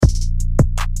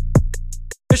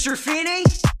Mr. Feeney?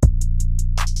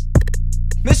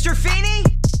 Mr. Feeney?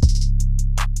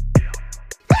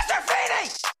 Mr.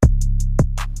 Feeney!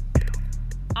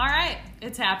 All right,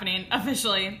 it's happening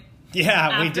officially.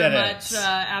 Yeah, we did it.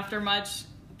 After much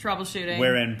troubleshooting.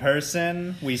 We're in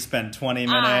person. We spent 20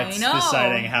 minutes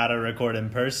deciding how to record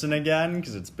in person again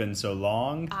because it's been so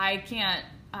long. I can't.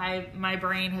 My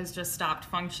brain has just stopped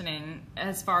functioning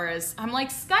as far as I'm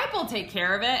like, Skype will take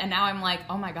care of it, and now I'm like,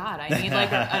 oh my god, I need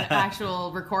like an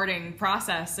actual recording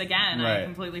process again. Right. I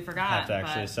completely forgot. Have to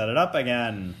actually set it up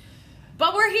again.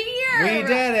 But we're here. We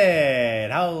did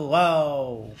it.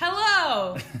 Hello.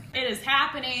 It is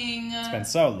happening. It's been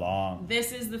so long.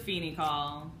 This is the Feeney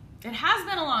Call. It has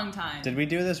been a long time. Did we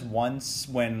do this once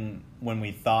when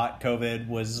we thought COVID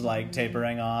was like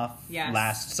tapering off? Yes.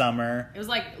 Last summer. It was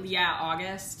like,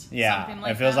 August. Yeah, something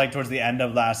like it feels that. like towards the end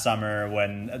of last summer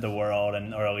when the world,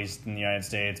 or at least in the United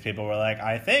States, people were like,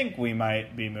 I think we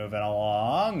might be moving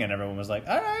along. And everyone was like,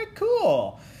 all right,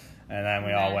 cool. And then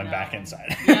we all went back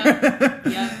inside. Yep.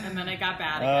 And then it got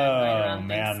bad again right around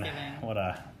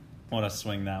Thanksgiving. What a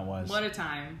swing that was. What a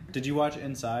time. Did you watch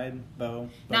Inside, Bo?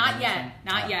 Not yet.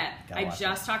 Yet. Gotta I watch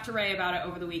just talked to Ray about it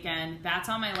over the weekend. That's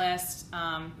on my list.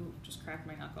 Just cracked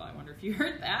my knuckle. I wonder if you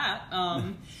heard that.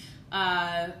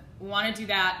 Want to do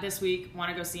that this week.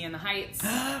 Want to go see In the Heights.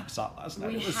 Saw it last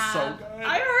night. It was so good.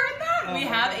 I heard that. Oh we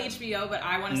my have God. HBO, but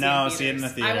I want to see it in the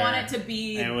theater. I want it to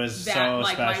be it was that, so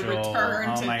like special. my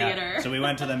return to my theater. God. So we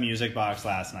went to the Music Box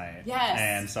last night. Yes.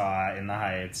 And saw In the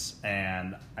Heights,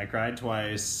 and I cried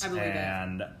twice. I believe it.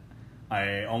 And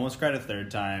I almost cried a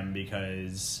third time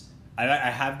because I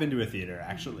have been to a theater,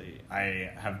 actually.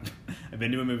 I've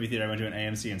been to a movie theater. I went to an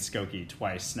AMC in Skokie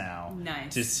twice now.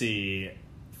 Nice. To see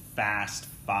Fast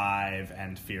 5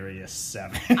 and Furious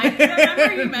 7. I can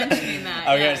remember you mentioning that.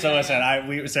 Okay, listen,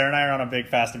 Sarah and I are on a big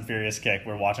Fast and Furious kick.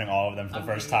 We're watching all of them for the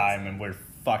first time, and we're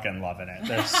fucking loving it.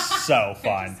 They're so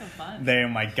fun. They're so fun. Oh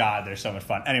my god, they're so much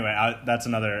fun. Anyway, that's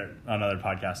another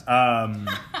podcast.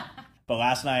 But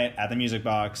last night at the Music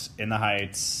Box, In the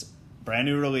Heights, brand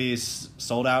new release,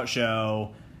 sold out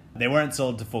show. They weren't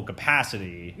sold to full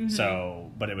capacity,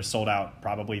 but it was sold out,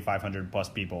 probably 500 plus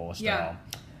people still. Yeah.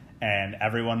 And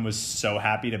everyone was so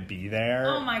happy to be there.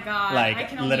 Oh my god! Like I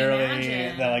can only literally,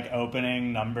 imagine. the like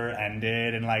opening number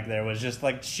ended, and like there was just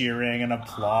like cheering and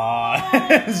applause.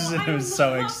 Oh, it was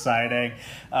so exciting.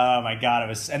 Oh my god! It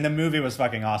was, and the movie was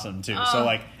fucking awesome too. So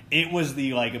like, it was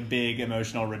the like big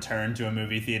emotional return to a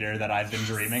movie theater that I've been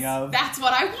dreaming of. That's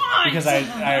what I want. Because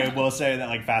I will say that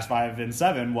like Fast 5 and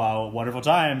 7, while wonderful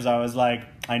times, I was like,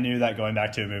 I knew that going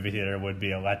back to a movie theater would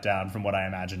be a letdown from what I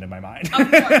imagined in my mind. Of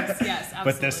course, yes,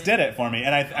 absolutely. But this did it for me.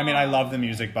 And I mean, I love the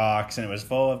Music Box, and it was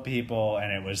full of people,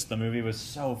 and the movie was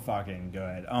so fucking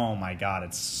good. Oh my god,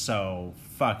 it's so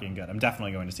fucking good. I'm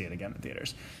definitely going to see it again in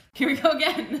theaters. Here we go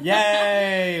again.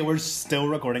 Yay! We're still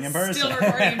recording in person. Still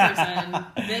recording in person.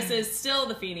 This is still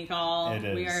the Feeney Call. It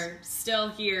is. We are still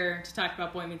here to talk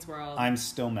about Boy Meets World. I'm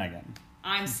still Megan.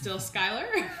 I'm still Skylar.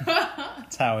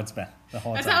 That's how it's been the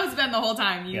whole time. That's how it's been the whole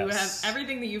time. You Yes. have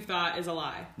everything that you've thought is a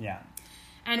lie. Yeah.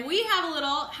 And we have a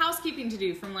little housekeeping to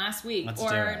do from last week. Let's do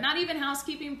or it. not even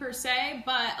housekeeping per se,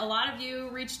 but a lot of you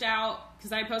reached out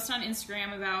because I posted on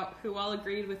Instagram about who all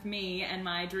agreed with me and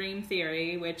my dream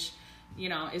theory, which,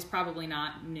 is probably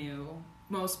not new.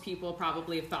 Most people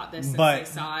probably have thought this since they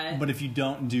saw it. But if you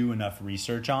don't do enough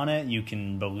research on it, you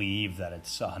can believe that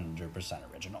it's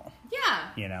 100% original. Yeah.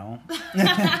 You know?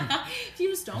 If you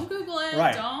just don't Google it,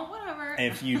 Right. don't whatever.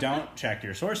 If you don't check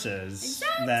your sources,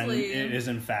 then Exactly. it is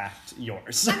in fact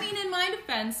yours. I mean, in my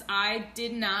defense, I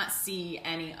did not see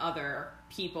any other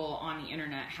people on the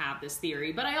internet have this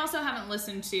theory, but I also haven't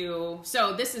listened to...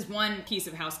 So this is one piece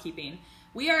of housekeeping.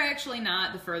 We are actually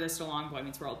not the furthest along Boy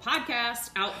Meets World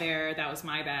podcast out there. That was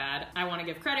my bad. I want to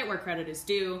give credit where credit is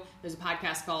due. There's a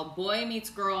podcast called Boy Meets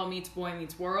Girl Meets Boy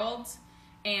Meets World,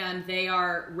 and they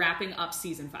are wrapping up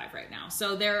season 5 right now.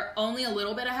 So they're only a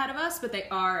little bit ahead of us, but they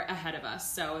are ahead of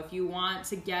us. So if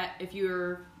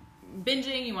you're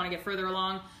binging, you want to get further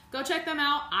along, go check them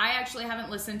out. I actually haven't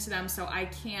listened to them, so I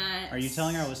can't... Are you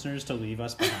telling our listeners to leave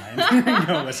us behind?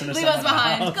 Go listen to Leave someone us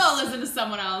behind. else? Go listen to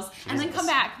someone else. And then come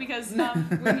back because we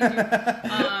need you.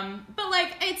 But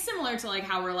like, it's similar to like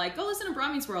how we're like, go listen to Boy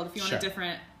Meets World if you want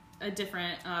a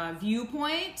different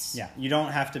viewpoint. Yeah, you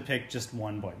don't have to pick just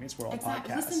one Boy Meets World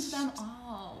Exactly. podcast. Listen to them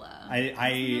all.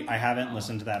 I haven't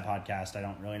listened to that podcast. I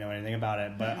don't really know anything about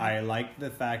it, but I like the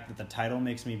fact that the title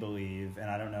makes me believe,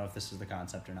 and I don't know if this is the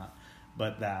concept or not,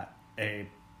 but that a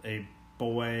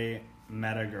boy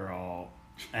met a girl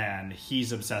and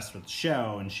he's obsessed with the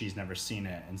show, and she's never seen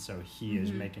it, and so he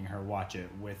is making her watch it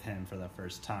with him for the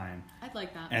first time. I'd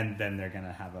like that. And then they're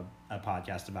gonna have a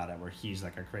podcast about it where he's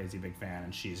like a crazy big fan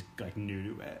and she's like new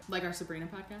to it, Like our Sabrina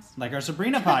podcast. like our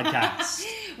Sabrina podcast.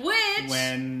 Which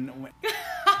when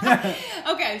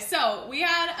okay, so we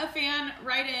had a fan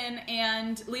write in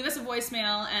and leave us a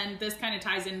voicemail, and this kind of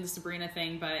ties into the Sabrina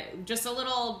thing, but just a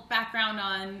little background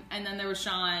on, and then there was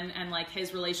Sean and like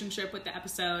his relationship with the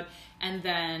episode, and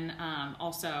then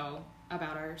also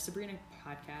about our Sabrina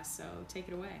podcast. So take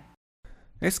it away.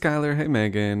 Hey Skylar, hey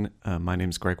Megan. My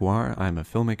name's Gregoire. I'm a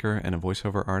filmmaker and a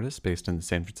voiceover artist based in the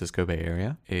San Francisco Bay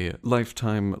Area, a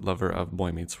lifetime lover of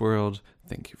Boy Meets World.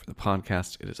 Thank you for the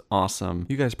podcast. It is awesome.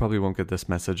 You guys probably won't get this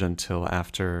message until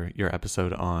after your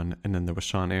episode on And Then There Was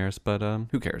Sean airs, but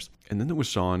who cares? And Then There Was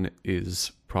Sean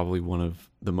is probably one of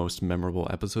the most memorable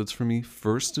episodes for me,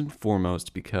 first and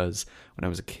foremost because when I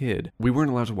was a kid, we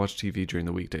weren't allowed to watch TV during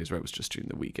the weekdays, right? It was just during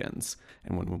the weekends.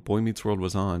 And when Boy Meets World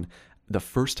was on, the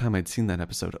first time I'd seen that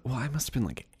episode, well, I must have been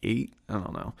like 8, I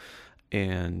don't know.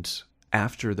 And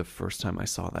after the first time I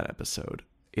saw that episode,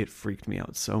 it freaked me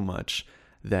out so much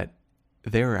that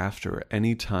thereafter,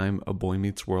 anytime a Boy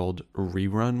Meets World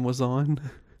rerun was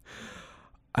on,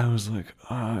 I was like,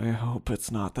 I hope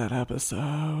it's not that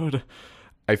episode.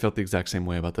 I felt the exact same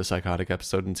way about the psychotic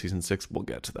episode in season 6. We'll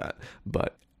get to that.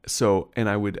 But so, and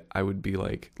I would be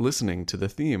like listening to the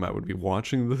theme. I would be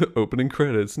watching the opening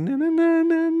credits. Na, na, na,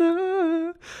 na,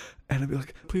 na. And I'd be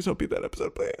like, please don't be that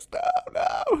episode, please.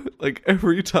 No. Like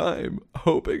every time,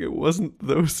 hoping it wasn't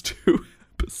those 2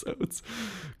 episodes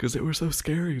because they were so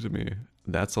scary to me.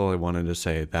 That's all I wanted to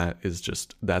say.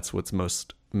 That's what's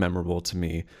most memorable to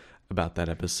me about that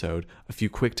episode. A few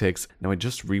quick takes. Now I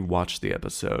just rewatched the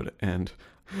episode and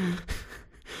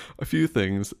a few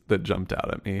things that jumped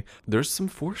out at me. There's some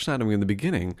foreshadowing in the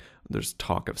beginning. There's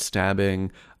talk of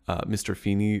stabbing. Mr.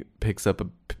 Feeney picks up a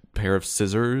pair of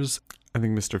scissors. I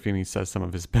think Mr. Feeney says some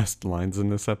of his best lines in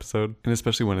this episode, and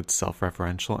especially when it's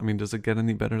self-referential. I mean, does it get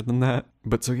any better than that?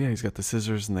 But so yeah, he's got the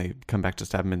scissors and they come back to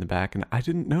stab him in the back, and I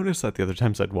didn't notice that the other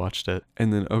times I'd watched it.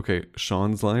 And then, okay,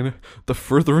 Sean's line, the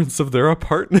furtherance of their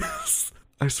apartness.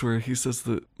 I swear, he says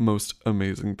the most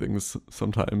amazing things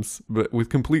sometimes, but with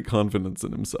complete confidence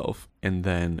in himself. And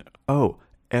then,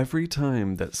 every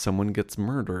time that someone gets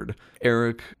murdered,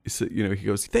 Eric, he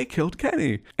goes, they killed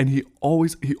Kenny. And he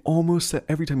almost said,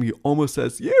 every time he almost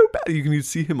says, you can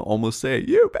see him almost say,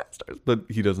 you bastards, but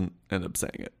he doesn't end up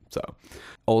saying it. So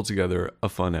altogether, a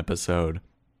fun episode.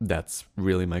 That's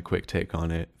really my quick take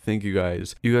on it. Thank you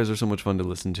guys. You guys are so much fun to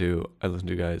listen to. I listen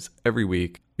to you guys every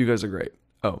week. You guys are great.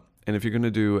 Oh, and if you're going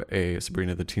to do a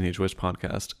Sabrina the Teenage Witch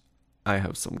podcast, I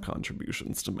have some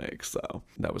contributions to make, so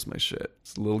that was my shit.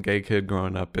 It's a little gay kid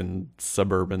growing up in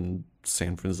suburban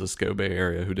San Francisco Bay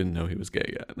Area who didn't know he was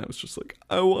gay yet, and I was just like,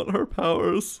 I want her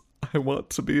powers. I want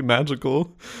to be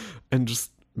magical and just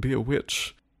be a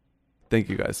witch. Thank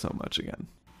you guys so much again.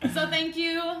 So thank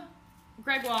you,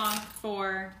 Gregoire,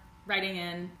 for writing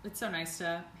in. It's so nice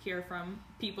to hear from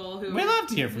people who... We love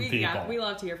to hear from people. Yeah, we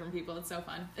love to hear from people. It's so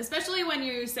fun. Especially when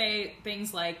you say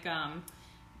things like...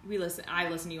 I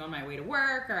listen to you on my way to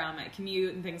work or on my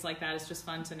commute and things like that. It's just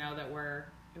fun to know that we're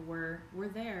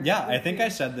there. Yeah, I think I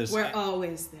said this. We're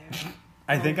always there.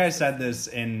 I think I said this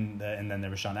in the And Then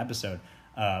There Was Sean episode,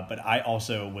 but I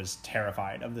also was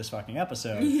terrified of this fucking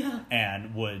episode. Yeah.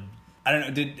 And would... I don't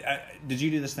know, did you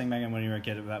do this thing, Megan, when you were a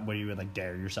kid where you would like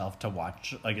dare yourself to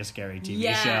watch like a scary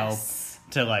TV show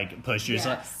to like push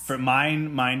yourself? Yes. For my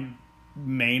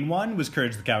main one was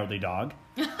Courage the Cowardly Dog.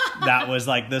 That was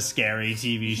like the scary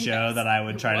TV show that I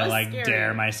would try to like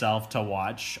dare myself to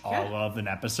watch all of an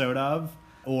episode of.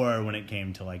 Or when it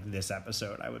came to like this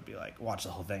episode, I would be like, watch the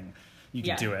whole thing. You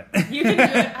can do it. You can do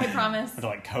it, I promise. To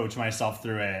like coach myself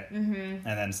through it and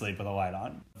then sleep with a light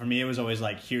on. For me, it was always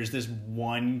like, here's this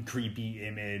one creepy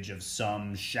image of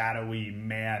some shadowy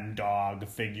man-dog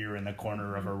figure in the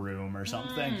corner of a room or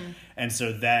something. And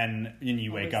so then when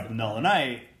you wake up in the middle of the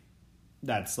night,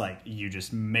 that's like, you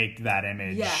just make that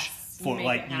image. Yes. For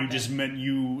like,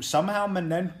 you somehow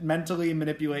mentally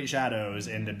manipulate shadows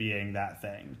into being that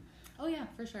thing. Oh yeah,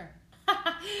 for sure.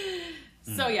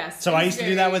 So yes. So I used to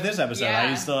do that with this episode. Yeah. I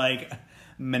used to like,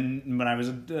 when I was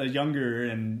younger,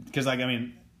 and because like, I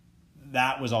mean,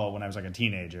 that was all when I was like a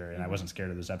teenager and I wasn't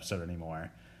scared of this episode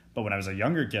anymore. But when I was a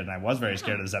younger kid and I was very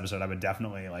scared of this episode, I would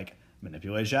definitely like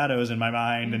manipulate shadows in my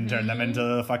mind and turn them into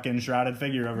the fucking shrouded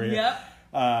figure over here. Yep.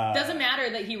 Doesn't matter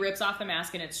that he rips off the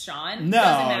mask and it's Sean.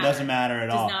 No, it doesn't matter at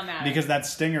all. Does not matter. Because that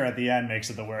stinger at the end makes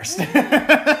it the worst.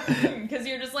 Because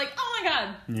you're just like, oh my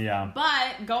god. Yeah.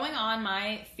 But going on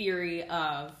my theory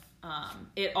of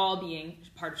it all being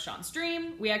part of Sean's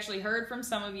dream. We actually heard from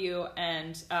some of you,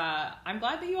 and I'm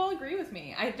glad that you all agree with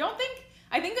me. I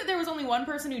think that there was only one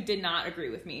person who did not agree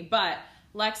with me, but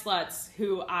Lex Lutz,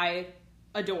 who I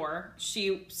adore,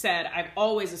 she said, I've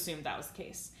always assumed that was the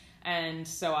case. And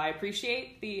so I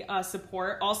appreciate the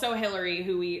support. Also, Hillary,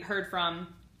 who we heard from,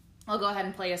 I'll go ahead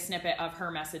and play a snippet of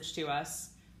her message to us.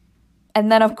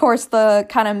 And then, of course, the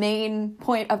kind of main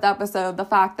point of the episode, the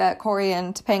fact that Corey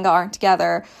and Topanga aren't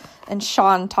together, and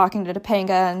Sean talking to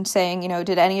Topanga and saying,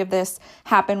 did any of this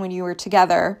happen when you were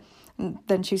together? And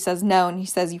then she says no, and he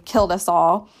says, you killed us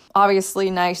all. Obviously,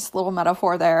 nice little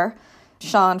metaphor there.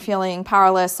 Sean feeling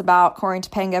powerless about Corey and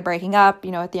Topanga breaking up,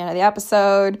 at the end of the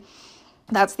episode.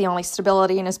 That's the only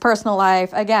stability in his personal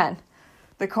life. Again,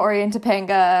 the Corey and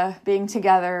Topanga being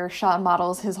together, Sean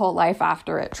models his whole life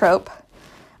after it trope.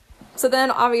 So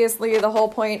then, obviously, the whole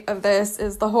point of this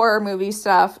is the horror movie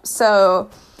stuff. So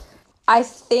I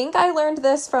think I learned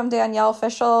this from Danielle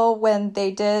Fishel when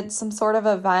they did some sort of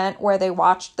event where they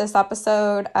watched this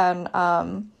episode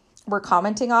and were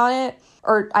commenting on it.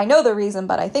 Or I know the reason,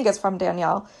 but I think it's from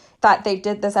Danielle, that they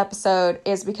did this episode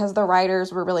is because the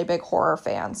writers were really big horror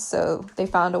fans. So they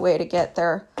found a way to get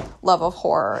their love of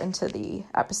horror into the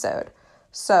episode.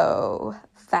 So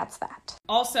that's that.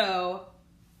 Also,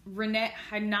 Renee,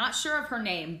 I'm not sure of her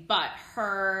name, but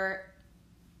her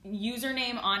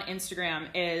username on Instagram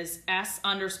is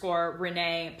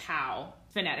S_Renee Powell,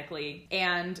 phonetically.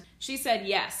 And she said,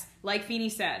 yes, like Feeney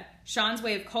said, Sean's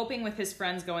way of coping with his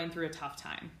friends going through a tough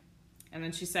time. And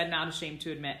then she said, not ashamed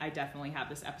to admit, I definitely have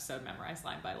this episode memorized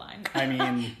line by line. I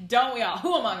mean... Don't we all?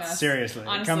 Who among us? Seriously.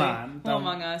 Honestly, come on. Who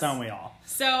among us? Don't we all?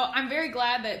 So I'm very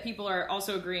glad that people are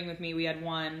also agreeing with me. We had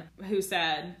one who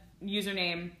said,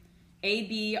 username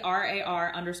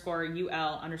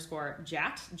ABRAR_UL_Jatt,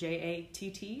 Jatt,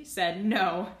 said,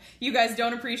 no, you guys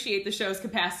don't appreciate the show's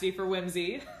capacity for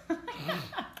whimsy.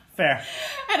 Fair.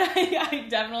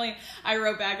 And I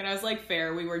wrote back and I was like,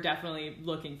 fair, we were definitely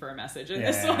looking for a message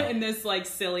in this like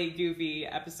silly, goofy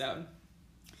episode.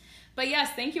 But yes,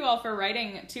 thank you all for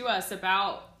writing to us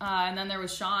about, and then there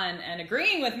was Sean and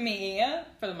agreeing with me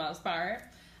for the most part.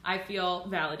 I feel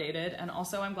validated, and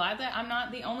also I'm glad that I'm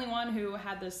not the only one who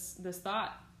had this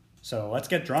thought. So let's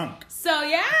get drunk. So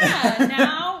yeah,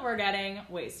 now we're getting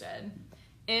wasted.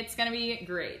 It's gonna be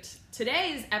great.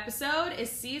 Today's episode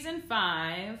is season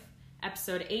 5,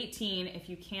 episode 18, If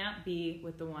You Can't Be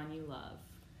With the One You Love.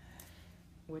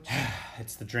 Which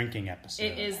it's the drinking episode.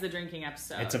 It is the drinking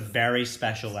episode. It's a very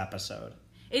special episode.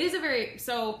 It is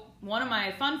so one of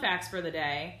my fun facts for the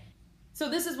day. So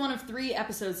this is one of 3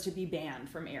 episodes to be banned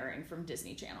from airing from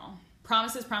Disney Channel.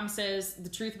 Promises, The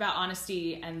Truth About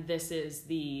Honesty, and this is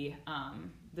the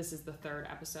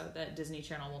 3rd episode that Disney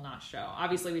Channel will not show.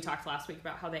 Obviously, we talked last week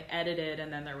about how they edited,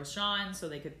 and then there was Sean, so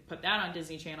they could put that on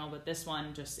Disney Channel, but this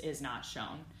one just is not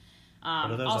shown.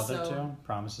 What are those other 2?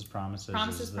 Promises. Prom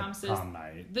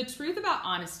Night. The Truth About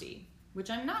Honesty, which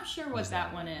I'm not sure what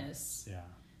that one is. Yeah.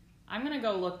 I'm going to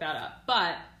go look that up,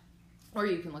 or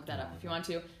you can look that up if you want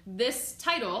to. This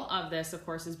title of this, of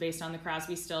course, is based on the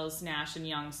Crosby, Stills, Nash &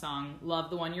 Young song, Love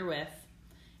the One You're With.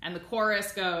 And the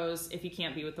chorus goes, if you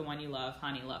can't be with the one you love,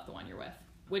 honey, love the one you're with.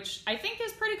 Which I think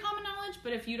is pretty common knowledge,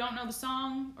 but if you don't know the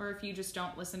song, or if you just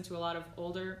don't listen to a lot of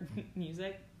older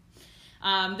music.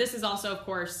 This is also, of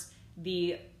course,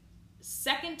 the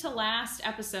second to last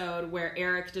episode where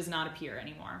Eric does not appear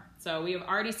anymore. So we have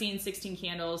already seen 16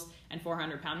 Candles and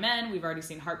 400 Pound Men. We've already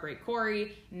seen Heartbreak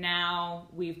Corey. Now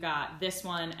we've got this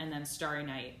one, and then Starry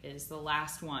Night is the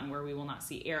last one where we will not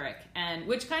see Eric. And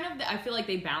which kind of, I feel like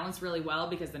they balance really well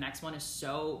because the next one is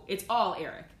it's all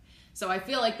Eric. So I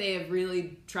feel like they have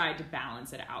really tried to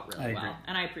balance it out really well.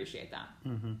 And I appreciate that.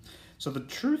 Mm-hmm. So The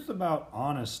Truth About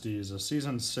Honesty is a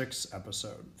season 6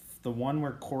 episode. The one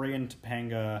where Corey and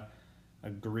Topanga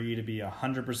agree to be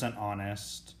 100%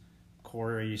 honest.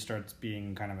 Corey starts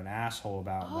being kind of an asshole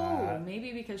about that. Oh,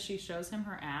 maybe because she shows him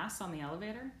her ass on the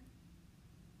elevator?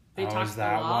 They talk a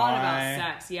lot about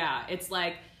sex. Yeah, it's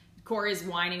like Corey's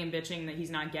whining and bitching that he's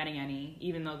not getting any,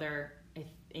 even though they're, I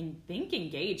think,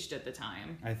 engaged at the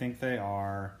time. I think they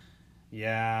are.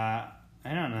 Yeah,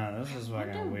 I don't know. This is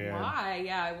fucking weird. Why?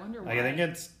 Yeah, I wonder why. I think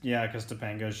it's, because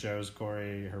Topanga shows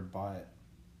Corey her butt.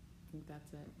 I think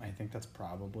that's it. I think that's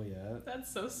probably it.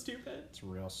 That's so stupid. It's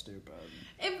real stupid.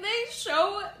 If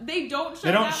they don't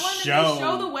show that one, and they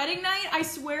show the wedding night, I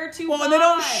swear to God. And they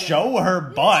don't show her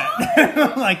butt.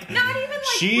 No. Like, not even like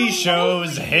she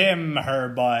shows him her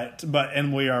butt,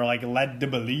 and we are like led to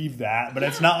believe that, but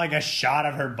it's not like a shot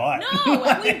of her butt. No,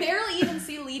 and we barely even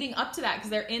see leading up to that because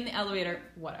they're in the elevator.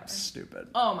 Whatever. Stupid.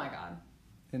 Oh my God.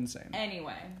 Insane.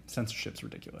 Anyway, Censorship's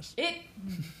ridiculous.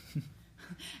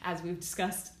 As we've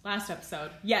discussed last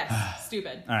episode, yes,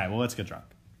 stupid. All right, well, let's get drunk.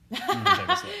 I'm gonna take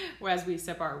a sip. Whereas we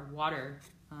sip our water.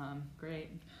 Great.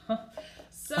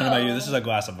 So, What about you? This is a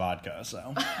glass of vodka,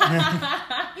 so.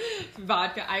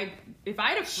 Vodka. If I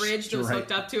had a fridge that was Straight.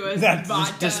 hooked up to a That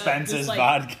vodka, dispenses just like,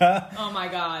 vodka. oh my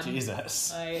god.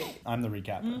 Jesus. Like, I'm the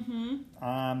recapper.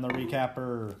 I'm the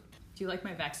recapper. do you like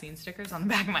my vaccine stickers on the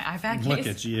back of my iPad case? Look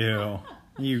at you.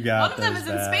 You got One of them those is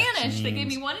in Spanish. They gave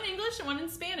vaccines. me one in English and one in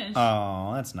Spanish.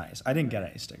 Oh, that's nice. I didn't get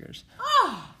any stickers.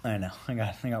 Oh. I know. I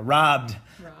got robbed.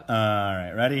 All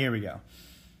right, ready? Here we go.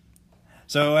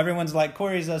 So everyone's like,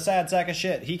 Corey's a sad sack of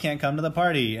shit. He can't come to the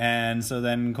party. And so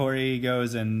then Corey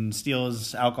goes and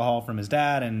steals alcohol from his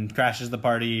dad and crashes the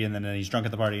party. And then he's drunk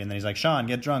at the party. And then he's like, Sean,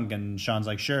 get drunk. And Sean's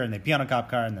like, sure. And they pee on a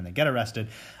cop car. And then they get arrested.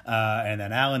 And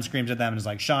then Alan screams at them and is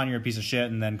like, Sean, you're a piece of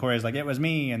shit. And then Corey's like, it was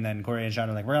me. And then Corey and Sean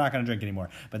are like, we're not going to drink anymore.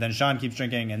 But then Sean keeps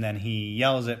drinking. And then he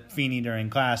yells at Feeney during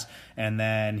class. And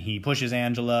then he pushes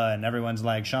Angela. And everyone's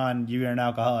like, Sean, you're an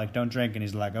alcoholic. Don't drink. And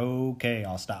he's like, okay,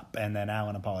 I'll stop. And then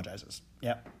Alan apologizes.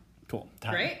 Yep. Cool.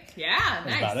 Time. Great. Yeah, That's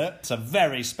nice. about it. It's a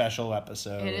very special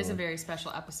episode. It is a very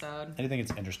special episode. I think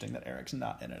it's interesting that Eric's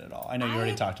not in it at all. I know you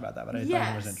already talked about that, but I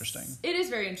thought it was interesting. It is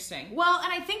very interesting. Well,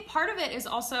 and I think part of it is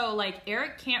also like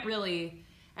Eric can't really,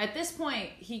 at this point,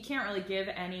 he can't really give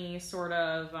any sort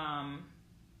of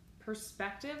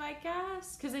perspective, I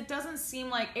guess, because it doesn't seem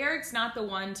like Eric's not the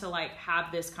one to like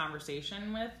have this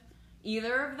conversation with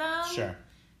either of them. Sure.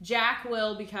 Jack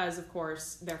will because, of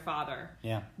course, their father.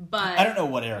 Yeah. But I don't know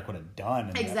what Eric would have done.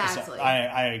 In the Exactly. episode.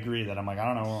 I agree that I'm like,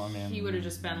 I don't know. I mean, He would have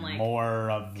just been, like,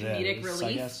 more of comedic this, I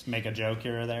relief. guess. Make a joke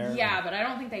here or there. yeah, but I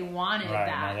don't think they wanted Right.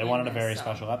 that. No, they in wanted a this, very so-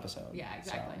 special episode. Yeah,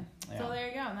 exactly. So, So yeah. there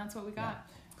you go, and that's what we got.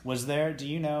 Was there, do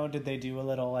you know, did they do a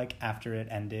little, like, after it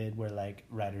ended where, like,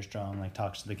 Ryder Strong, like,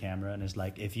 talks to the camera and is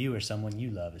like, if you or someone you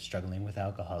love is struggling with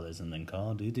alcoholism, then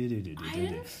call do-do-do-do-do-do. I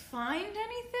didn't find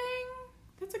anything.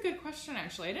 That's a good question,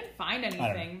 actually. I didn't find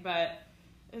anything, but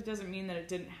it doesn't mean that it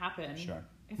didn't happen. Sure.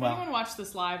 If Well, anyone watched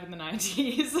this live in the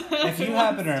 90s. if you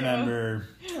happen to remember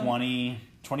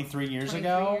 23 years 23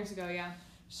 ago. years ago, yeah.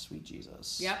 Sweet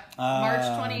Jesus. Yep.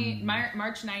 Um,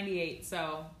 March 98,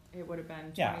 so it would have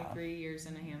been 23 years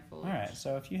and a handful. All right,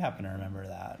 so if you happen to remember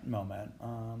that moment,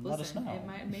 let us know.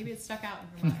 Maybe it stuck out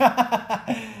in her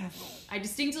mind. I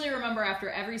distinctly remember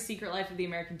after every Secret Life of the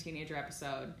American Teenager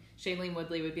episode, Shailene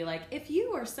Woodley would be like, if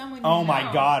you or someone you Oh know.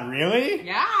 my God, really?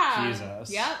 Yeah.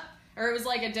 Jesus. Yep. Or it was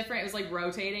like it was like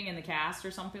rotating in the cast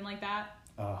or something like that.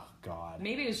 Oh God.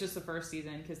 Maybe it was just the first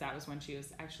season because that was when she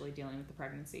was actually dealing with the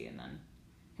pregnancy, and then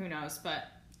who knows? But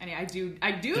anyway, I do.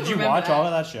 Did you remember watch that. all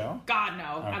of that show? God,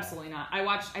 no, Okay. absolutely not.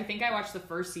 I think I watched the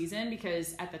first season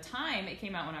because at the time it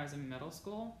came out when I was in middle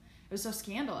school. It was so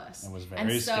scandalous. It was very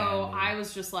And so scandalous. I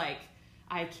was just like,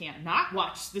 I can't not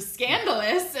watch The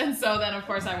Scandalous. And so then of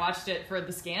course I watched it for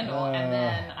the scandal. And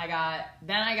then I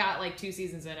got like 2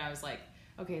 seasons in, I was like,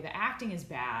 okay, the acting is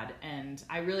bad and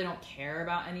I really don't care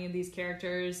about any of these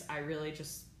characters. I really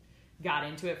just got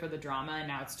into it for the drama and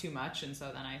now it's too much. And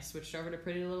so then I switched over to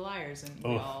Pretty Little Liars and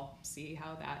we all see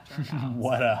how that turned out.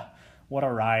 What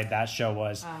a ride that show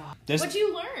was. What'd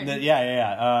you learn? What did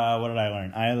I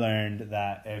learn? I learned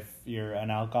that if you're an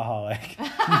alcoholic,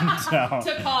 don't.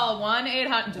 To call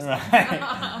 1-800. Just Right.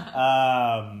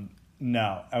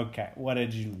 No. Okay. What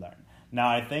did you learn? Now,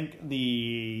 I think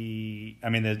the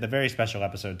very special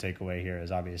episode takeaway here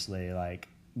is obviously like,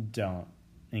 don't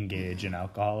engage in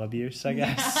alcohol abuse, I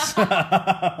guess.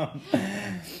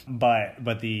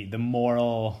 but the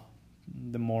moral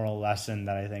lesson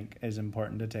that I think is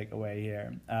important to take away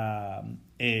here,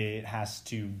 it has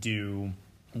to do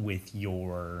with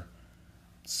your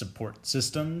support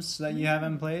systems that you have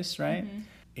in place, right? Mm-hmm.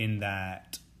 In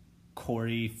that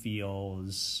Corey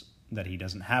feels that he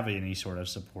doesn't have any sort of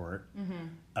support,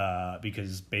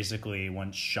 because basically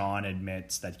once Sean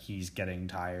admits that he's getting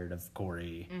tired of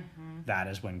Corey, that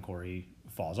is when Corey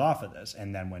falls off of this.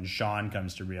 And then when Sean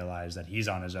comes to realize that he's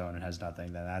on his own and has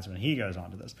nothing, then that's when he goes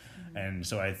on to this. And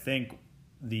so I think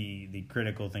the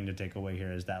critical thing to take away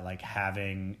here is that like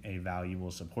having a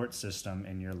valuable support system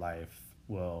in your life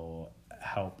will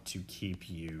help to keep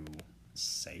you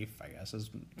safe, I guess is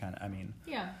kind of,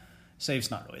 yeah.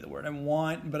 Safe's not really the word I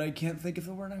want, but I can't think of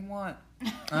the word I want.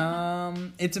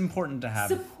 It's important to have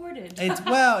Supported.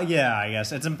 I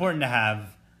guess it's important to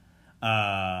have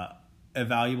a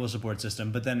valuable support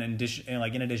system, but then in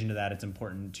addition to that, it's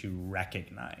important to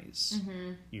recognize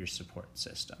your support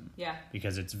system. Yeah.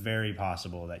 Because it's very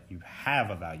possible that you have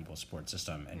a valuable support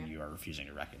system and you are refusing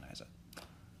to recognize it.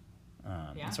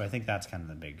 And so I think that's kind of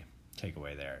the big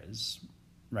takeaway there is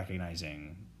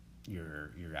recognizing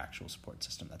your actual support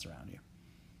system that's around you.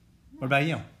 What about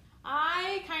you?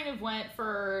 I kind of went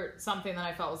for something that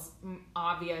I felt was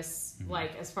obvious,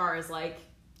 like as far as like,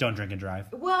 Don't drink and drive.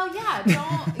 well, yeah,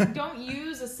 don't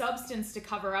use a substance to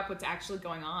cover up what's actually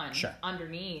going on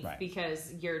underneath, Right.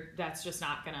 because it's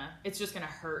just gonna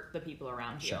hurt the people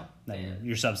around you. Sure. Then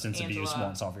your substance abuse Angela.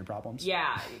 won't solve your problems.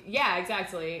 Yeah,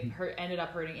 exactly. Ended up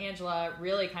hurting Angela,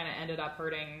 really kind of ended up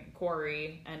hurting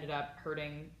Corey, ended up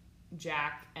hurting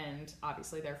Jack, and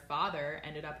obviously their father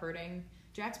ended up hurting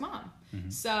Jack's mom.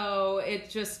 So it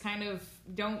just kind of,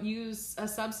 don't use a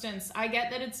substance. I get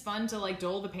that it's fun to like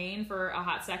dull the pain for a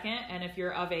hot second, and if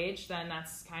you're of age, then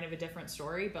that's kind of a different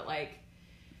story, but like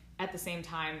at the same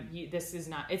time, it's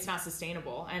not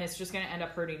sustainable, and it's just going to end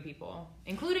up hurting people,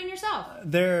 including yourself.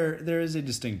 There is a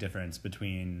distinct difference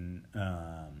between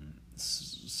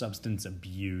substance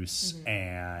abuse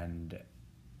and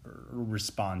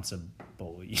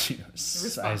responsible use.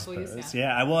 Responsible I use, suppose.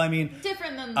 yeah. Well, I mean,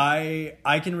 Different than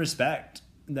I can respect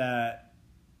that.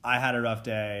 I had a rough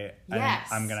day. Yes.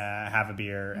 I'm gonna have a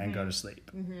beer and go to sleep.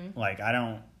 Like I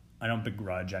don't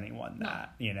begrudge anyone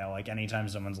that. You know, like anytime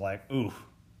someone's like, "Ooh,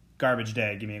 garbage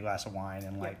day, give me a glass of wine,"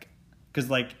 and like, because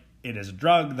like it is a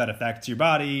drug that affects your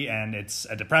body and it's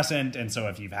a depressant, and so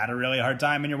if you've had a really hard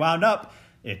time and you're wound up,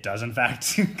 it does in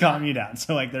fact calm you down.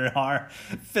 So like there are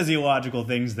physiological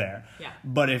things there. Yeah.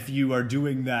 But if you are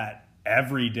doing that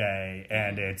every day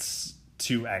and it's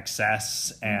to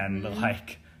excess and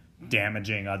like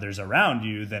damaging others around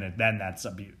you, then that's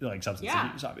abuse, like substance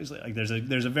abuse, obviously. Like there's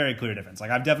a very clear difference. Like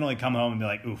I've definitely come home and be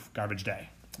like, oof, garbage day.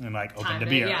 And like opened a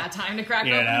beer. Yeah, time to crack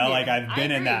you open a know, beer. like I've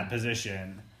been in agree. that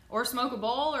position. Or smoke a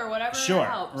bowl or whatever Sure.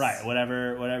 helps. Right.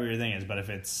 Whatever your thing is. But if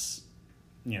it's,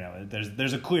 you know,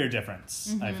 there's a clear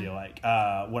difference, I feel like.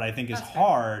 What I think is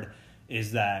hard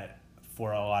is that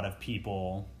for a lot of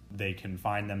people, they can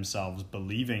find themselves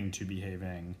believing to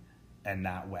behaving in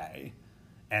that way.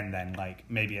 And then, like,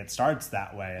 maybe it starts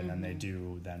that way, and then they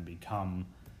do then become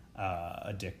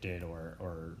addicted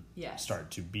or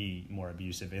start to be more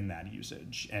abusive in that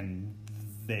usage. And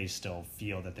they still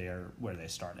feel that they are where they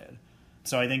started.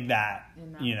 So I think that,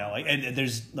 you know, like, and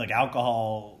there's, like,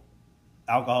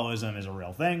 alcoholism is a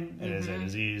real thing. It is a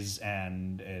disease,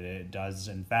 and it does,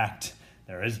 in fact,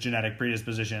 there is genetic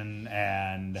predisposition,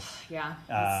 and that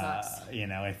sucks. you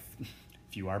know, if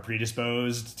you are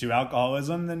predisposed to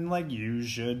alcoholism, then like you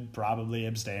should probably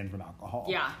abstain from alcohol.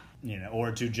 Yeah. You know,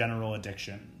 or to general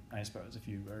addiction, I suppose, if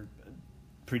you are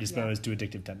predisposed to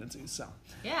addictive tendencies. So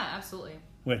Yeah, absolutely.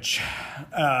 which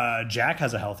Jack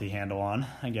has a healthy handle on,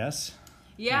 I guess.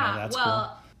 Yeah, You know, that's well,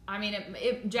 cool. I mean,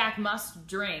 Jack must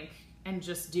drink and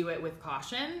just do it with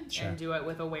caution and do it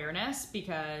with awareness,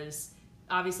 because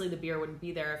obviously the beer wouldn't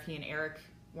be there if he and Eric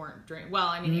weren't drinking. Well,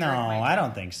 I mean, No, Eric might I drink.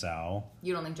 don't think so.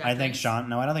 You don't think Jack I think drinks? Sean.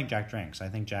 No, I don't think Jack drinks. I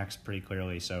think Jack's pretty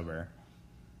clearly sober.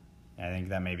 I think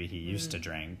that maybe he used to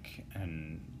drink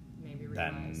and Maybe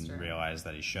then realized, or- realized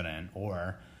that he shouldn't,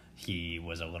 or he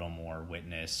was a little more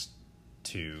witness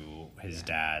to his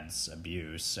dad's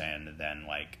abuse and then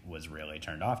like was really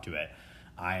turned off to it.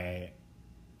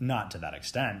 Not to that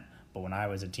extent, but when I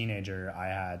was a teenager, I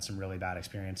had some really bad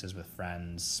experiences with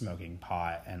friends smoking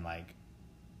pot and like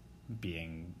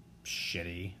being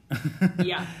shitty.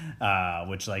 Yeah.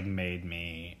 Which like made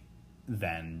me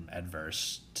then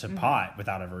adverse to pot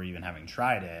without ever even having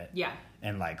tried it. Yeah.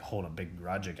 And like hold a big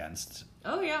grudge against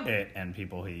Oh, yeah. it and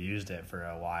people who used it for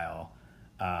a while.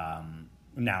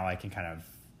 Now I can kind of,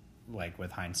 like,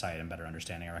 with hindsight and better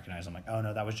understanding, I recognize I'm like, oh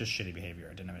no, that was just shitty behavior.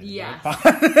 I didn't have anything Yes. to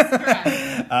do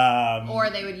with pot. Correct. Or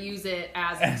they would use it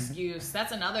as an excuse.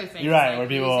 That's another thing. You're is, right, like, where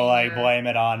people using will like your- blame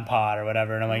it on pot or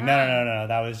whatever, and I'm like, Right. no,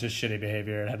 that was just shitty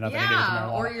behavior. It had nothing to do with Yeah,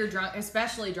 marijuana. or you're drunk,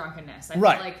 especially drunkenness. I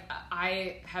Right. feel like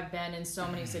I have been in so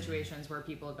many situations where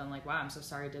people have been like, "Wow, I'm so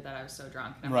sorry I did that. I was so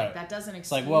drunk." And I'm Right. like, that doesn't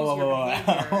excuse like, whoa, your whoa.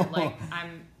 behavior. Like,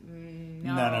 I'm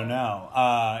No.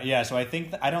 Yeah, so I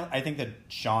think that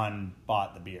Sean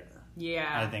bought the beer.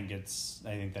 Yeah. I think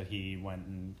that he went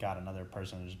and got another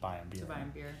person to just buy him beer. to buy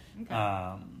him beer. Okay.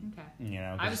 Okay. Okay. You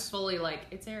know, I was fully like,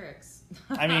 it's Eric's.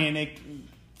 I mean,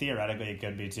 theoretically it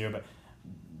could be too, but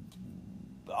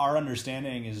our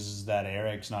understanding is that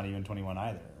Eric's not even 21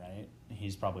 either, right?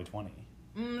 He's probably 20.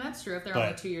 That's true. If they're But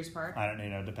only 2 years apart. I don't,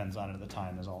 it depends on it. The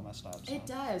time is all messed up. So. It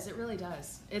does. It really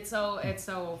does. It's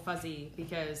so fuzzy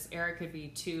because Eric could be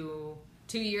two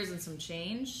years and some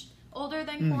change older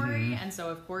than Corey, and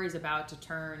so if Corey's about to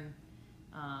turn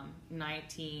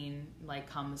 19, like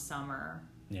come the summer,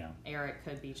 Yeah. Eric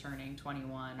could be turning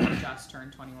 21 or just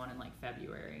turned 21 in like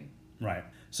February. Right.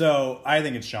 So I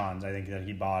think it's Sean's. I think that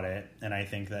he bought it, and I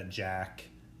think that Jack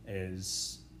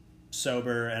is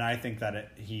sober, and I think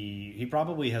that he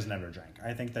probably has never drank.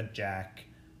 I think that Jack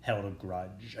held a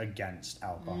grudge against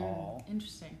alcohol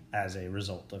Interesting. as a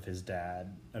result of his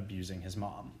dad abusing his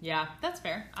mom. Yeah, that's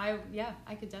fair. I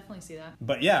could definitely see that.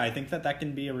 But yeah, I think that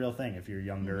can be a real thing if you're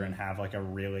younger and have like a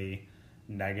really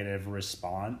negative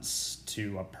response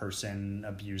to a person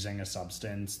abusing a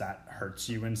substance that hurts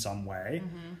you in some way.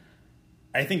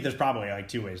 I think there's probably like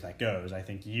two ways that goes. I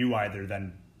think you either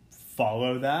then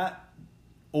follow that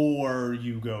or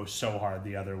you go so hard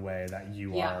the other way that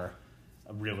you are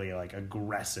really like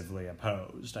aggressively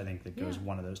opposed. I think that goes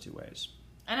one of those two ways.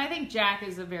 And I think Jack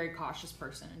is a very cautious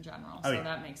person in general, so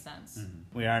that makes sense.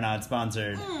 We are not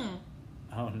sponsored.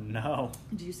 Oh no.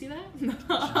 Do you see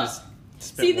that? Just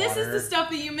spit See, this is water the stuff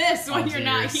that you miss when onto you're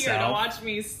not here to yourself. watch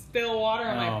me spill water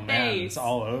on my man, face. it's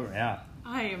all over, yeah.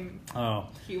 I am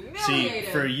See, humiliated.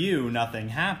 for you, nothing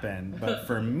happened. But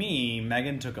for me,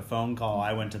 Megan took a phone call.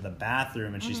 I went to the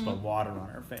bathroom and she spilled water on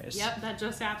her face. Yep, that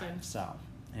just happened. So,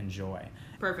 enjoy.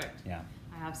 Perfect. Yeah.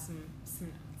 I have some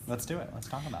Let's do it. Let's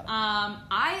talk about it.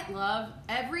 I love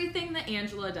everything that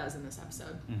Angela does in this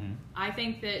episode. Mm-hmm. I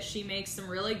think that she makes some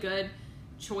really good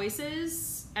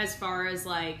choices as far as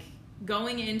like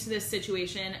going into this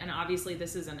situation, and obviously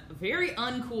this is a very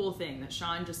uncool thing that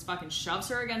Sean just fucking shoves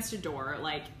her against a door.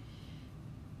 Like,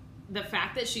 the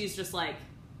fact that she's just like,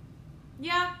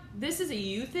 yeah, this is a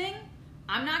you thing.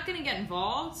 I'm not gonna get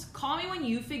involved. Call me when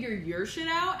you figure your shit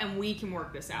out and we can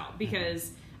work this out.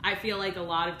 Because I feel like a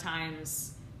lot of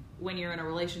times when you're in a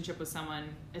relationship with someone,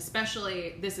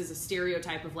 especially this is a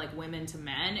stereotype of like women to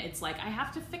men, it's like I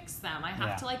have to fix them. I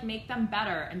have to like make them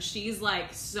better. And she's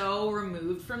like so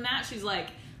removed from that. She's like,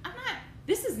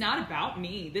 this is not about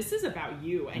me. This is about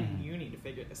you, and you need to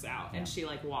figure this out. And she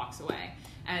like walks away.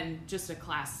 And just a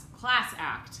class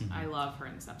act. I love her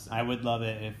in this episode. I would love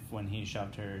it if when he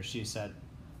shoved her, she said,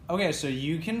 okay, so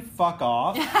you can fuck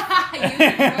off. You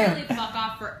can really fuck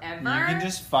off forever. You can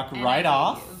just fuck and right I hate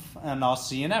off, you. and I'll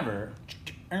see you never.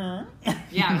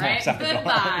 Yeah, right?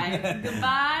 Goodbye.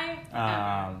 Goodbye.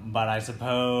 But I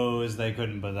suppose they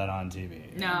couldn't put that on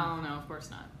TV. No, of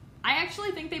course not. I actually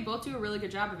think they both do a really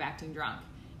good job of acting drunk.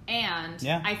 And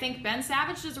I think Ben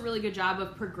Savage does a really good job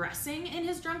of progressing in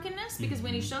his drunkenness, because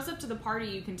when he shows up to the party,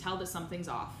 you can tell that something's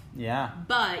off. Yeah.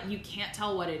 But you can't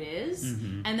tell what it is.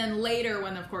 And then later,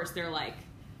 when of course they're like,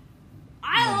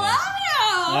 I love you!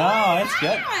 Oh, it's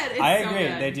good. It's I so agree.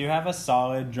 good. They do have a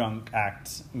solid drunk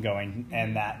act going,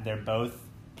 and that they're both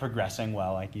progressing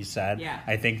well, like you said. Yeah.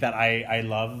 I think that I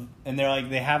love, and they're like,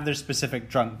 they have their specific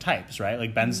drunk types, right?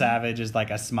 Like Ben Savage is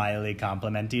like a smiley,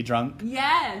 complimenty drunk.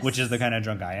 Yes. Which is the kind of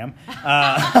drunk I am.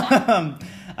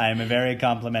 I am a very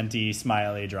complimenty,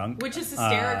 smiley drunk. Which is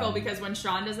hysterical, because when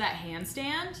Sean does that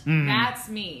handstand, that's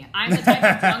me. I'm the type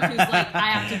of drunk who's like, I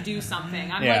have to do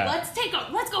something. I'm like, let's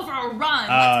go for a run.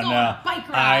 Let's go on a bike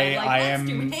ride. Let's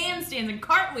do handstands and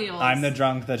cartwheels. I'm the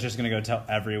drunk that's just gonna go tell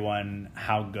everyone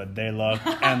how good they look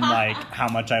and like how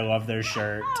much I love their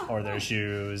shirt or their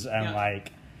shoes and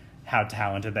like how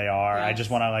talented they are. Yes. I just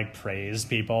want to like praise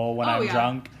people when I'm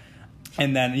drunk.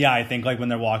 And then I think like when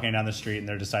they're walking down the street and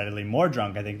they're decidedly more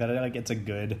drunk, I think that like it's a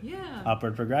good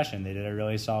upward progression. They did a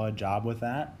really solid job with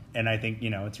that. And I think,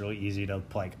 it's really easy to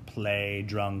like play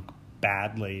drunk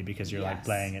badly because you're like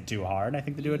playing it too hard. I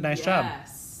think they do a nice job.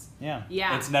 Yeah.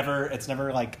 It's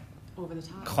never like over the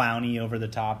top, clowny, over the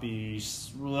toppy,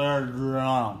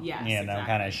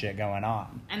 kind of shit going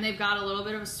on. And they've got a little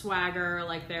bit of a swagger,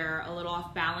 like they're a little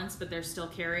off balance, but they're still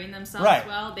carrying themselves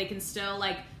well. They can still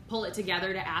like pull it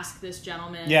together to ask this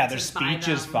gentleman. Yeah, to their buy speech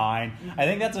is them. fine. I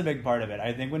think that's a big part of it.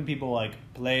 I think when people like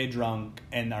play drunk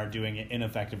and are doing it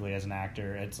ineffectively as an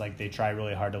actor, it's like they try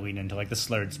really hard to lean into like the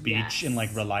slurred speech and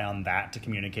like rely on that to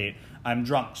communicate. I'm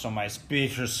drunk, so my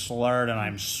speech is slurred and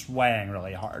I'm swaying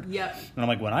really hard. Yep. And I'm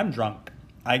like, when I'm drunk,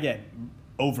 I get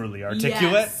overly articulate.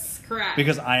 Yes, correct.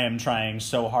 Because I am trying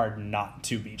so hard not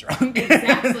to be drunk.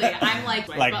 Exactly. I'm like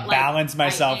balance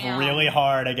myself really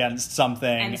hard against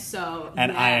something.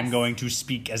 And I am going to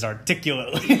speak as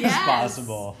articulately as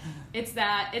possible. It's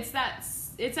that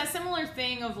similar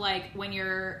thing of like when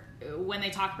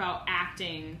they talk about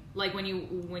acting, like when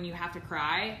you have to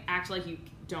cry, act like you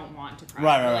don't want to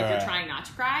cry. You're trying not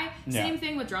to cry. Yeah. Same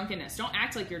thing with drunkenness. Don't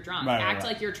act like you're drunk. Act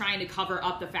like you're trying to cover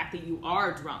up the fact that you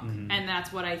are drunk. And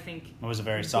that's what I think it was a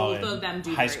very solid both of them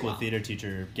do high very school well. theater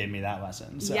teacher gave me that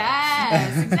lesson. So.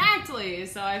 Yes, exactly.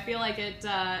 So I feel like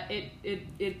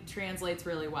it translates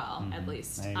really well, at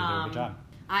least. I think they did a good job.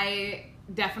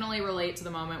 definitely relate to the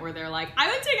moment where they're like,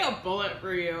 I would take a bullet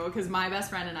for you, because my best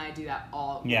friend and I do that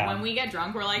all. Yeah. When we get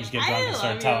drunk, we're like, You just get drunk and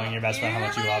start telling your best friend how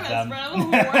much you love them. Best friend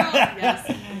of the world. Yes,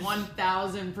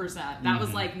 1,000%. That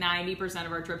was like 90%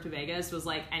 of our trip to Vegas. Was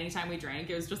like anytime we drank,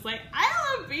 it was just like,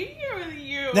 I love being here with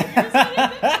you. You're such a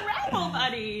incredible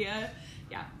buddy.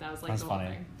 Yeah, that was like That's the whole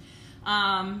funny. thing.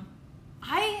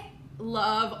 I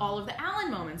love all of the Alan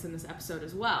moments in this episode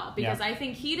as well, because Yeah. I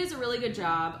think he does a really good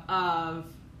job of,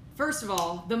 first of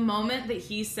all, the moment that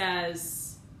he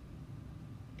says,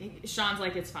 Sean's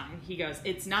like, it's fine. He goes,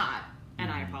 it's not.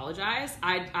 And I apologize.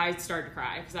 I started to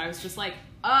cry because I was just like,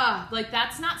 like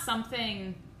that's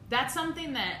something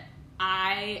that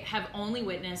I have only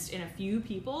witnessed in a few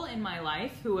people in my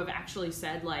life who have actually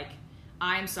said like,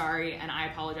 I'm sorry and I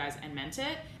apologize and meant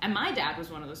it. And my dad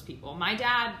was one of those people. My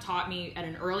dad taught me at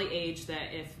an early age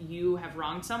that if you have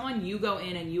wronged someone, you go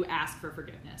in and you ask for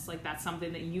forgiveness. Like that's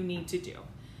something that you need to do.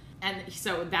 And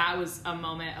so that was a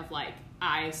moment of like,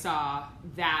 I saw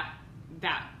that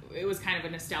it was kind of a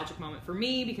nostalgic moment for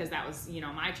me, because that was, you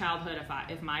know, my childhood.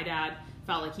 If my dad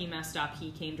felt like he messed up, he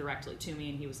came directly to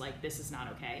me and he was like, this is not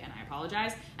okay and I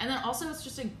apologize. And then also it's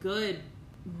just a good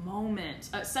moment,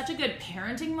 such a good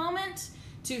parenting moment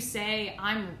to say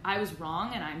I was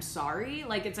wrong and I'm sorry.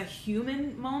 Like it's a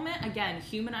human moment, again,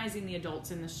 humanizing the adults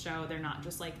in this show. They're not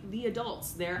just like the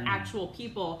adults, they're actual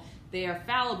people, they are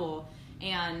fallible.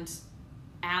 And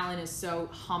Alan is so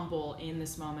humble in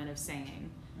this moment of saying,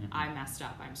 I messed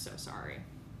up, I'm so sorry.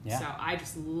 Yeah. So I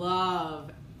just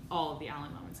love all of the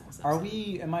Alan moments in this episode. Are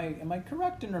we? Am I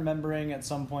correct in remembering at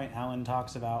some point Alan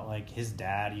talks about like his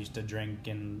dad used to drink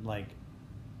and like?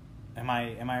 Am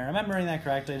I remembering that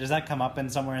correctly? Does that come up in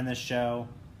somewhere in this show?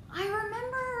 I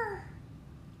remember.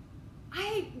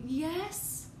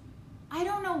 Yes. I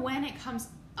don't know when it comes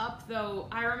up though.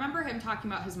 I remember him talking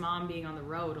about his mom being on the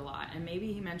road a lot, and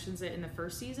maybe he mentions it in the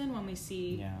first season when we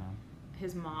see Yeah.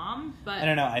 his mom. But I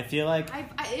don't know. I feel like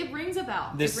it rings a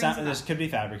bell. This It rings a bell. this could be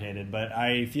fabricated, but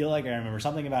I feel like I remember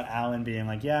something about Alan being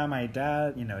like, yeah, my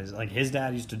dad, you know, his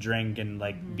dad used to drink and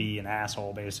like be an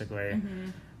asshole basically,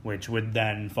 which would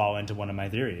then fall into one of my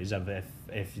theories of if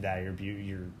that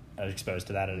you're exposed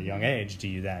to that at a young age, do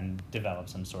you then develop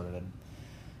some sort of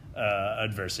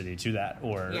adversity to that,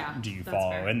 or do you that's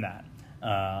follow fair. in that?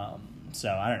 So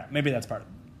I don't know. Maybe that's part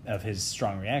of his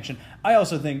strong reaction. I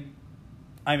also think,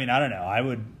 I mean, I don't know. I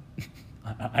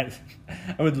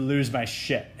would lose my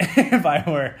shit if I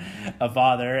were a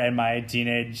father and my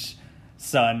teenage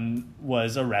son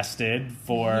was arrested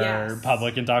for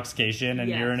public intoxication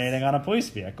and urinating on a police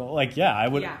vehicle. Like, yeah, I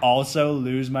would also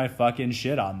lose my fucking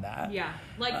shit on that. Yeah,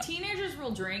 like teenagers will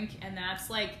drink, and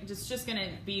that's like just gonna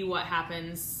be what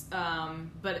happens.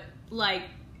 But like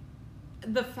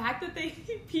the fact that they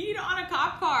peed on a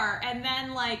cop car and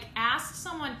then like asked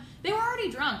someone, they were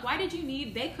already drunk. Why did you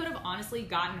need? They could have honestly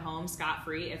gotten home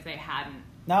scot-free if they hadn't.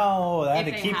 No, they had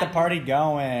If to they keep the hadn't. party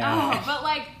going. Oh, but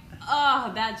like,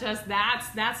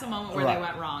 that's the moment where Right. they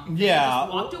went wrong. They Yeah.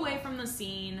 just walked away from the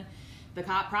scene. The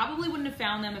cop probably wouldn't have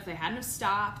found them if they hadn't have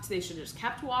stopped. They should have just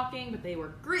kept walking, but they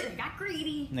got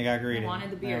greedy. They got greedy. They wanted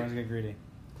the They beer. always get greedy.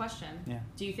 Question. Yeah.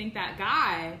 Do you think that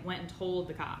guy went and told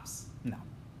the cops? No.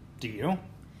 Do you?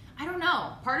 I don't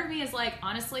know. Part of me is like,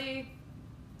 honestly,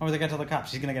 Or they got to tell the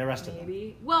cops. He's gonna get arrested.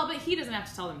 maybe. Well, but he doesn't have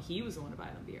to tell them he was the one to buy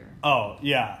them beer. Oh,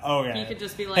 yeah. Okay. He could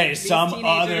just be like, hey, these some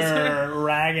teenagers other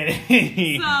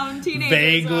raggedy, Some teenagers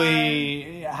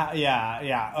vaguely,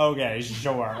 yeah, okay,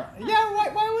 sure. Yeah,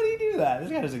 why would he do that?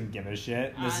 This guy doesn't give a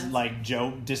shit. This is like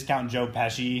discount Joe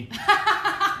Pesci.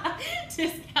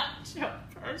 Discount Joe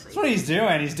Pesci. That's what he's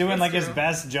doing. He's doing It's like his true.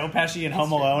 best Joe Pesci and Home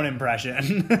true. Alone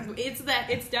impression. It's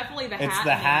definitely the hat. It's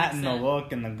the hat and the accent.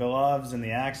 look and the gloves and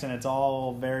the accent. It's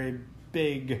all very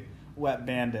big wet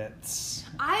bandits.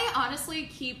 I honestly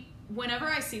whenever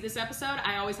I see this episode,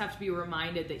 I always have to be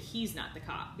reminded that he's not the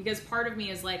cop, because part of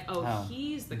me is like,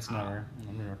 he's the it's cop.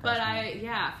 never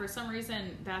But for some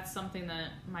reason, that's something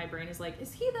that my brain is like,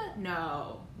 is he the?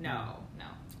 No.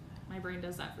 My brain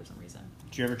does that for some reason.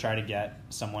 Did you ever try to get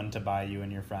someone to buy you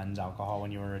and your friends alcohol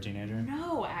when you were a teenager?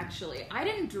 No, actually. I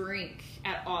didn't drink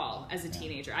at all as a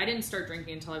teenager. I didn't start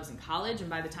drinking until I was in college, and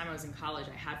by the time I was in college,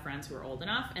 I had friends who were old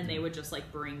enough, and they would just,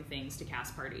 like, bring things to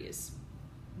cast parties.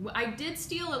 I did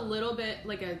steal a little bit,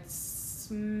 like a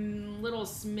little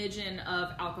smidgen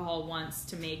of alcohol once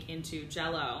to make into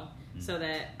Jell-O so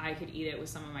that I could eat it with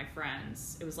some of my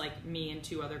friends. It was, like, me and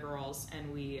two other girls,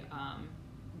 and we...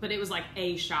 but it was like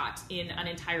a shot in an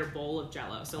entire bowl of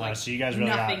Jell-O. So like, so you guys really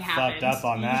nothing got happened. fucked up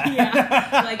on that.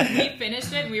 Yeah, like we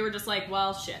finished it and we were just like,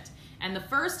 well, shit. And the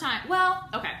first time,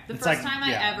 the first time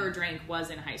I ever drank was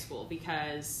in high school,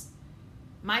 because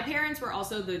my parents were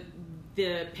also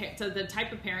to the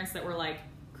type of parents that were like,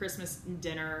 Christmas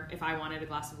dinner, if I wanted a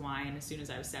glass of wine as soon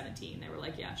as I was 17, they were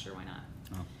like, yeah, sure, why not?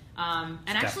 Oh.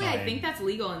 And actually, I think that's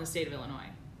legal in the state of Illinois.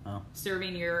 Oh.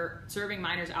 Serving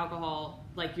minors alcohol,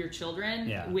 like your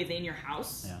children, within your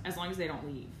house, as long as they don't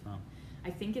leave. Oh.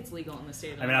 I think it's legal in the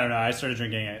state of I Illinois. mean, I don't know. I started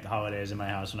drinking at holidays in my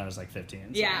house when I was like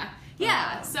 15. So.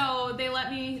 Yeah. So they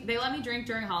let me drink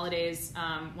during holidays.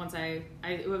 Once I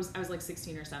was like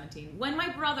 16 or 17. When my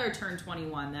brother turned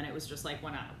 21, then it was just like,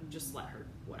 why not? Just let her,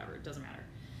 whatever. It doesn't matter.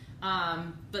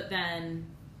 But then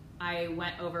I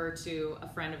went over to a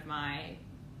friend of mine's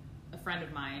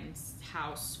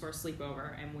house for a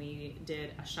sleepover, and we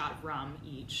did a shot of rum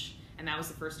each, and that was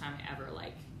the first time I ever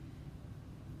like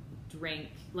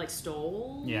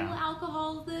stole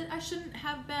alcohol that I shouldn't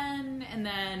have been. And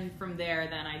then from there,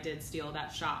 then I did steal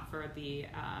that shot for the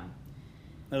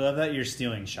I love that you're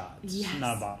stealing shots,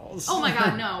 not bottles. Oh my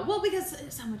god, no. Well, because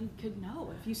somebody could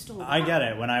know if you stole. I get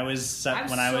it. When I was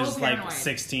paranoid. like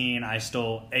 16, I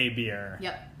stole a beer.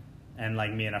 Yep. And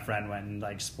like me and a friend went and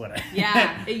like split it.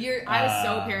 Yeah, I was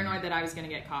so paranoid that I was gonna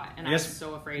get caught, and I was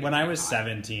so afraid. When I was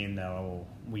 17, though,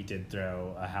 we did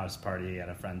throw a house party at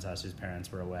a friend's house whose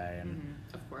parents were away, and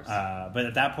of course. But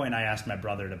at that point, I asked my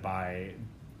brother to buy.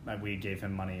 We gave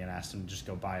him money and asked him to just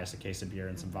go buy us a case of beer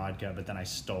and some vodka. But then I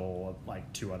stole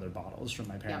like 2 other bottles from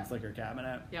my parents' liquor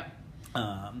cabinet. Yep.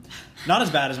 Not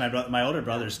as bad as my brother. My older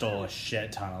brother stole a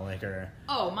shit ton of liquor.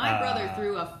 Oh, my brother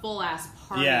threw a full ass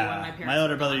party when my parents. My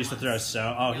older brother used to once.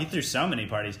 he threw so many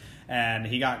parties, and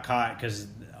he got caught because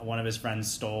one of his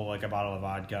friends stole like a bottle of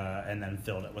vodka and then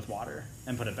filled it with water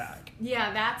and put it back.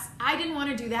 Yeah, I didn't want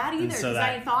to do that either, because I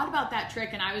had thought about that trick,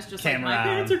 and I was just like, my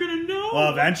parents are gonna know.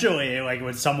 Well, eventually, like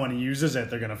when someone uses it,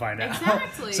 they're gonna find out.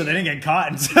 Exactly. So they didn't get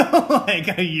caught until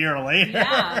like a year later.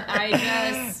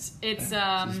 Yeah,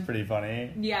 it's pretty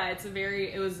funny. Yeah,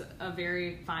 it was a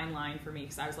very fine line for me,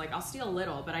 because I was like, I'll steal a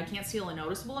little, but I can't steal a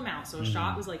noticeable amount, so a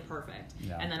shot was like perfect.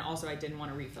 Yeah. And then also I didn't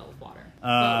want to refill with water.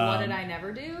 But what did I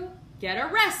never do? Get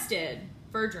arrested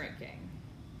for drinking.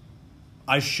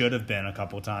 I should have been a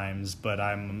couple times, but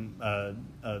I'm a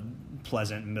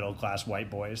pleasant middle-class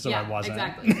white boy, so I wasn't.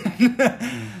 Exactly.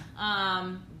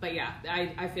 But yeah,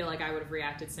 I feel like I would have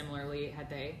reacted similarly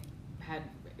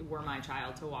were my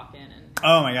child to walk in and.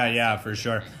 Oh my god, yeah, for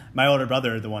sure. My older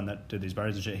brother, the one that did these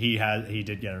parties and shit, he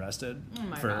did get arrested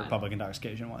for public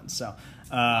intoxication once. So,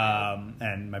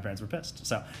 and my parents were pissed.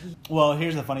 So, well,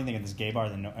 here's the funny thing at this gay bar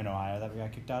in Ohio that we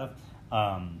got kicked out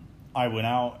of. I went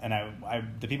out, and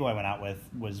the people I went out with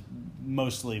was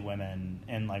mostly women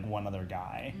and like one other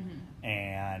guy,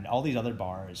 and all these other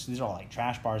bars. These are all like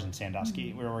trash bars in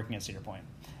Sandusky. We were working at Cedar Point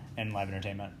and live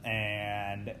entertainment,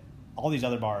 and all these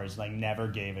other bars like never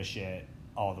gave a shit.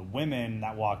 All the women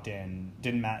that walked in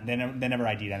didn't matter. They never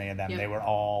ID'd any of them. Yep. They were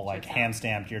all like hand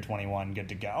stamped, you're 21, good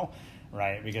to go,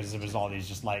 right? Because it was all these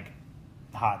just like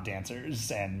hot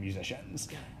dancers and musicians.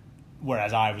 Yeah.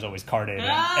 Whereas I was always carded and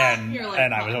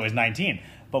I was always 19.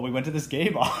 But we went to this gay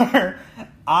bar.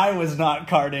 I was not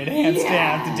carded, hand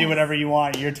stamped, to do whatever you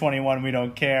want. You're 21, we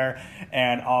don't care.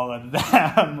 And all of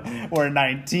them were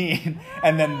 19.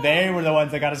 And then they were the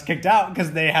ones that got us kicked out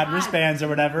because they had wristbands or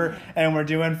whatever and were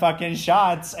doing fucking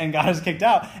shots and got us kicked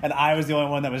out. And I was the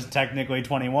only one that was technically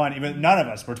 21. Even none of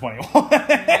us were 21. Oh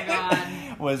my God.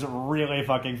 Was really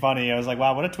fucking funny. I was like,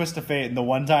 wow, what a twist of fate. And the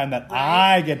one time that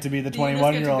I get to be the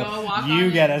 21-year-old,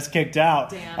 you get us kicked out.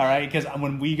 Damn. All right? Because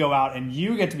when we go out and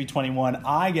you get to be 21,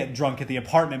 I get drunk at the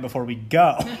apartment before we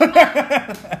go.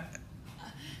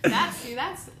 That's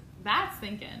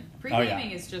thinking.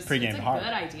 Pre-gaming is just it's a good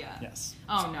idea. Yes.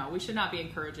 Oh no, we should not be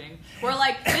encouraging. We're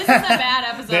like, this is a bad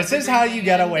episode. This is how you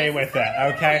get away with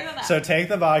it, okay? So take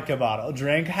the vodka bottle,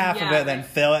 drink half of it, then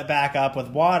fill it back up with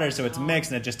water so it's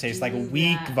mixed and it just tastes like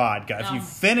weak vodka. If you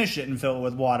finish it and fill it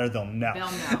with water, they'll know.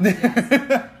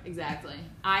 Yes. Exactly.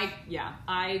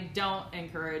 I don't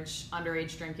encourage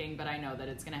underage drinking, but I know that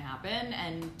it's going to happen.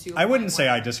 And I wouldn't say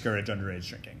I discourage underage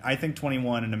drinking. I think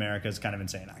 21 in America is kind of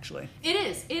insane, actually. It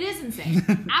is. It is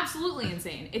insane. Absolutely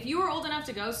insane. If you are old enough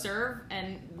to go serve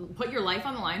and put your life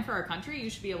on the line for our country, you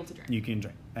should be able to drink. You can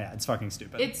drink. Yeah, it's fucking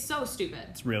stupid. It's so stupid.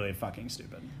 It's really fucking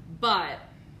stupid. But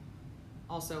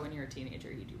also, when you're a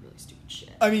teenager, you do really stupid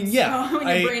shit. I mean, yeah. So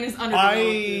when your brain is underdeveloped,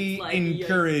 it's like,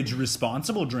 encourage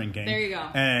responsible drinking. There you go.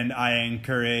 And I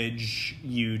encourage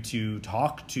you to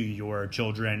talk to your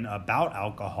children about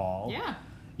alcohol. Yeah.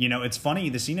 You know, it's funny,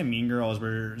 the scene in Mean Girls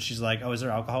where she's like, oh, is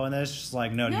there alcohol in this? She's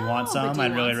like, no, do you want some?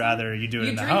 I'd really rather you do it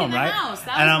in the home, right? House.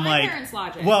 That was my parents'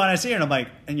 logic. Well, and I see her and I'm like,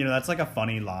 and you know, that's like a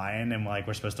funny line and like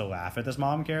we're supposed to laugh at this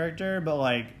mom character, but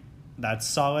like, That's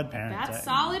solid parenting. That's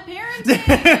solid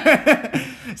parenting.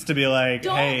 It's to be like,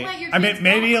 Don't hey, let your I mean, kids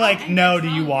maybe go out like, and no, get do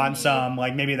you drunk want and be- some?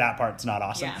 Like, maybe that part's not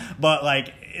awesome. Yeah. But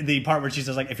like the part where she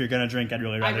says like, if you're gonna drink, I'd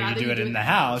really rather, you do it in the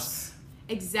house.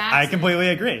 Exactly. I completely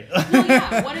agree. Well,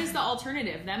 yeah. What is the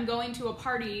alternative? Them going to a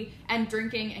party and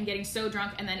drinking and getting so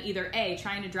drunk, and then either A,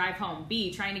 trying to drive home,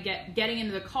 B, trying to getting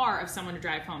into the car of someone to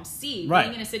drive home, C, Right.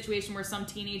 being in a situation where some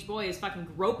teenage boy is fucking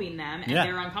groping them and Yeah.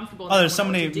 they're uncomfortable. Oh, And there's so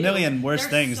don't know many what to do. million worse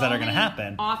There's things so that are gonna many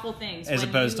happen. Awful things. As when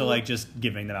opposed to you- like just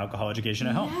giving them alcohol education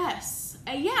at home. Yes.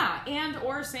 Yeah. And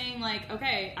or saying like,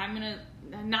 okay, I'm gonna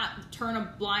not turn a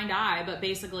blind eye, but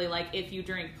basically like, if you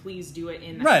drink, please do it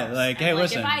in the Right, house. like, And, hey,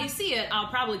 listen. If I see it, I'll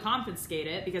probably confiscate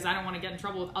it because I don't want to get in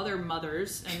trouble with other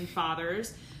mothers and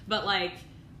fathers. But like,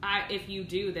 if you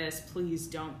do this, please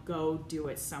don't go do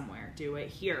it somewhere. Do it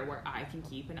here where I can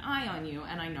keep an eye on you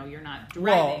and I know you're not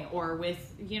driving or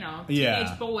with, teenage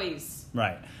Yeah. boys.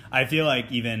 Right. I feel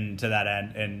like even to that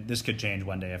end, and this could change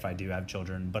one day if I do have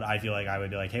children, but I feel like I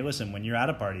would be like, hey, listen, when you're at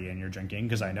a party and you're drinking,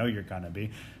 because I know you're going to be,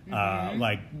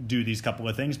 like, do these couple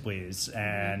of things, please.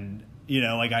 And,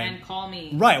 like And call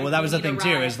me. Right. If Well, that you was the need a thing,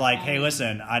 too, ride, is like, call hey, me.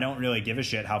 listen, I don't really give a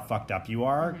shit how fucked up you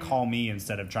are. Call me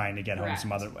instead of trying to get home Correct.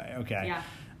 some other way. Okay. Yeah.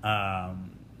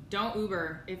 Um, Don't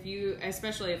Uber.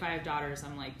 Especially if I have daughters,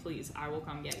 I'm like, please, I will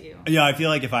come get you. Yeah, I feel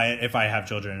like if I have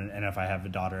children and if I have a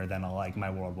daughter, then like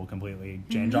my world will completely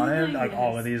change on it. Like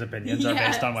all of these opinions are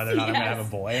based on whether or not I'm gonna have a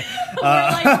boy. We're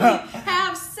like,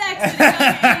 have sex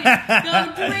at a young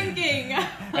age, go drinking.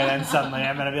 And then suddenly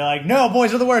I'm gonna be like, no,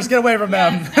 boys are the worst. Get away from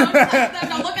them. Yes, don't touch them,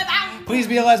 don't look at them. Please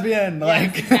be a lesbian. Yes,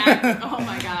 Like, exactly. Oh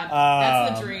my god,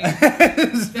 that's the dream.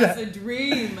 That's a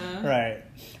dream. right.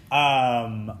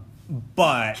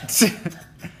 But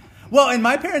well, and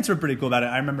my parents were pretty cool about it.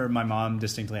 I remember my mom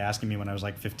distinctly asking me when I was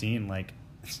like 15, like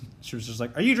she was just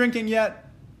like, "Are you drinking yet?"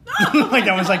 Like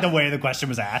that was like the way the question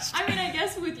was asked. I mean, I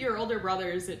guess with your older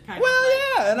brothers, it kind of Well, like,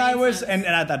 yeah, and made I was, sense. and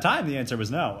at that time the answer was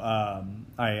no.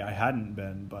 I hadn't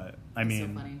been, but I So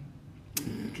mean,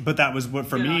 funny. but that was what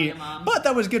for Good on me. you, Mom. But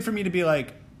that was good for me to be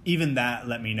like, even that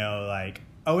let me know like,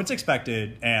 oh, it's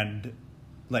expected and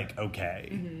like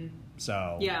okay.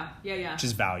 So Yeah. which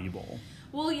is valuable.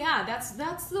 Well, yeah, that's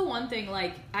the one thing.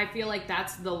 Like, I feel like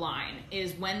that's the line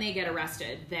is when they get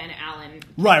arrested, then Alan.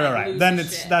 Can, Right. like, lose Then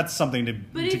his shit. that's something to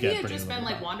But to if he get had pretty just been livid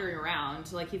like about. wandering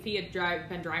around, like if he had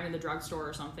been driving to the drugstore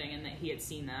or something, and that he had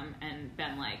seen them and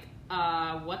been like,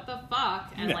 what the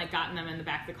fuck, and Yeah. like gotten them in the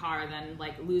back of the car, then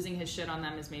like losing his shit on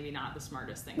them is maybe not the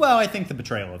smartest thing. Well, I think the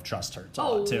betrayal of trust hurts a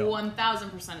lot too.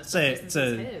 1,000%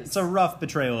 It's a rough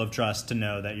betrayal of trust to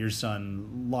know that your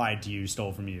son lied to you,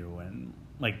 stole from you, and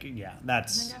like yeah, And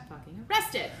that's then got fucking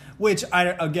arrested. which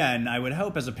I would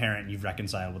hope as a parent you've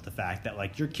reconciled with the fact that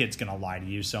like your kid's gonna lie to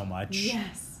you so much.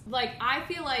 Yes. Like, I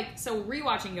feel like, so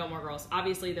rewatching Gilmore Girls,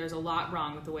 obviously there's a lot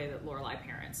wrong with the way that Lorelai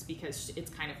parents, because it's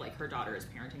kind of like her daughter is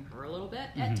parenting her a little bit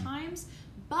at times.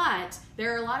 But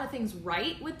there are a lot of things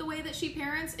right with the way that she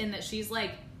parents, in that she's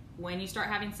like, when you start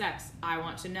having sex, I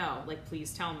want to know. Like,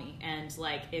 please tell me. And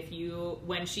like,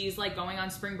 when she's like going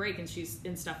on spring break and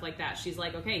stuff like that, she's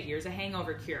like, okay, here's a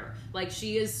hangover cure. Like,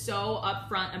 she is so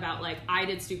upfront about like, I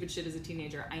did stupid shit as a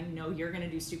teenager. I know you're gonna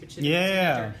do stupid shit as a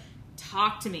teenager.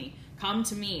 Talk to me. Come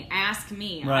to me. Ask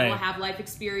me. Right. I will have life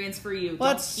experience for you.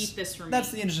 Well, Don't keep this from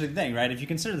that's me. the interesting thing, right? If you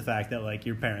consider the fact that like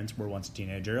your parents were once a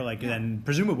teenager, like then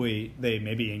presumably they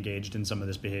maybe engaged in some of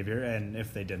this behavior, and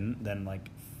if they didn't, then like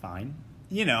fine.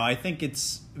 I think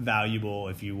it's valuable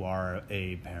if you are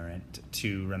a parent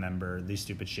to remember the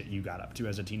stupid shit you got up to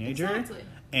as a teenager, Exactly.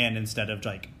 and instead of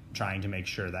like trying to make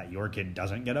sure that your kid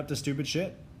doesn't get up to stupid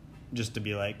shit, just to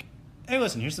be like, hey,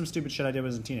 listen, here's some stupid shit I did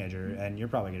as a teenager, and you're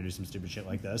probably gonna do some stupid shit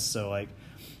like this, so like,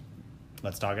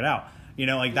 let's talk it out.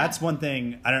 That's one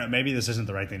thing. I don't know. Maybe this isn't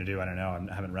the right thing to do. I don't know.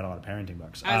 I haven't read a lot of parenting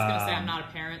books. I was going to say I'm not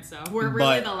a parent, so we're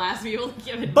really but- the last people to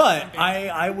give it. But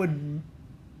I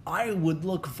would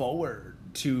look forward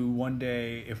to one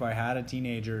day if I had a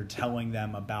teenager telling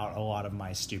them about a lot of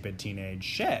my stupid teenage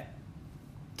shit,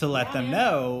 to let them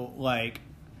know like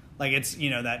it's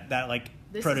that like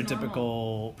This is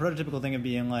prototypical thing of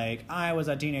being like, I was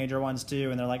a teenager once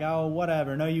too, and they're like, oh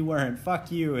whatever, no you weren't,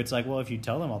 fuck you. It's like, well, if you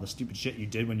tell them all the stupid shit you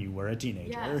did when you were a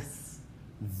teenager, Yes.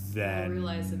 then They'll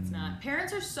realize it's not.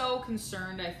 Parents are so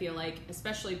concerned, I feel like,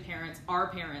 especially our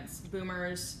parents,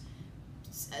 boomers.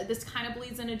 This kind of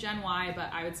bleeds into Gen Y, but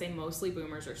I would say mostly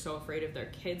boomers are so afraid of their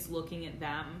kids looking at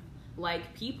them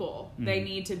like people. They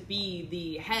need to be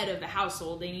the head of the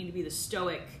household. They need to be the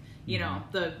stoic,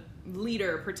 the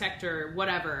leader, protector,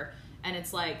 whatever. And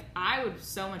it's like, I would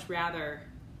so much rather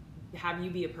have you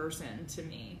be a person to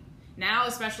me. Now,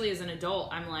 especially as an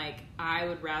adult, I'm like, I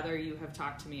would rather you have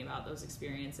talked to me about those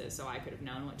experiences so I could have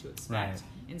known what to expect Right.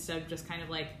 instead of just kind of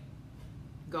like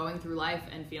going through life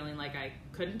and feeling like I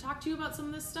couldn't talk to you about some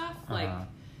of this stuff. Like,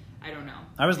 I don't know.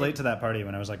 I was late to that party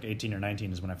when I was like 18 or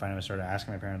 19 is when I finally started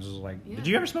asking my parents. I was like, Yeah. did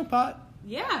you ever smoke pot?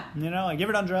 Yeah. You know, like, you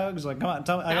ever done drugs? Like, come on,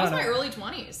 tell me. That I was don't my know. early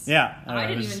 20s. Yeah. I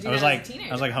didn't even do I was that like, as a teenager.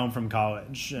 I was like home from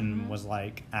college and was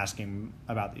like asking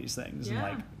about these things and Yeah.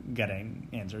 like getting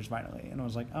answers finally. And I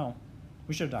was like, oh,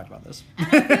 we should have talked about this. And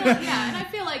I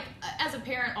feel like as a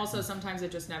parent also sometimes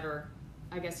it just never,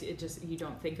 I guess it just, you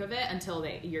don't think of it until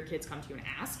your kids come to you and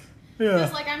ask. Yeah.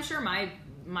 Because like I'm sure my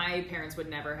parents would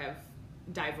never have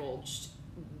divulged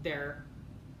their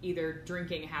either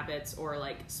drinking habits or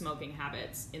like smoking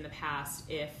habits in the past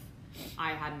if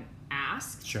I hadn't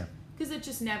asked. Sure. Because it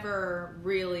just never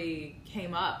really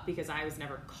came up because I was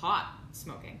never caught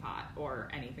smoking pot or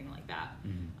anything like that.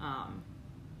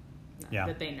 Yeah.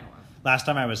 That they know of. Last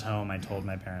time I was home, I told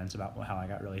my parents about how I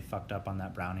got really fucked up on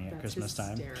that brownie at That's Christmas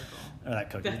time. hysterical. Or that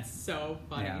cookie. That's so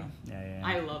funny. Yeah.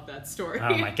 I love that story.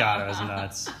 Oh my god, it was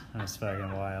nuts. It was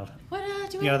fucking wild. What do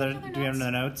Do we you have have any other, other do we have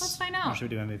notes? no notes? Let's find Or out. should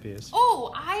we do MVPs?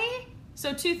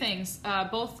 So two things,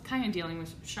 both kind of dealing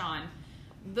with Sean.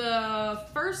 The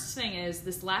first thing is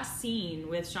this last scene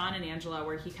with Sean and Angela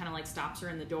where he kind of like stops her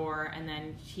in the door and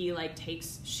then she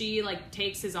takes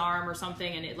his arm or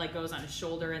something and it like goes on his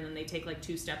shoulder and then they take like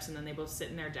 2 steps and then they both sit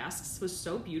in their desks. It was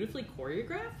so beautifully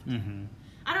choreographed. Mm-hmm.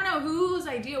 I don't know whose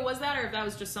idea was that or if that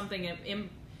was just something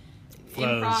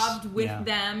Flows, improv with yeah.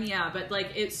 them, but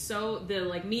like it's so the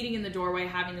like meeting in the doorway,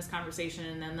 having this conversation,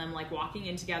 and then them like walking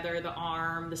in together, the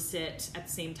arm, the sit at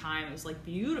the same time. It was like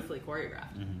beautifully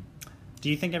choreographed. Mm-hmm. Do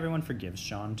you think everyone forgives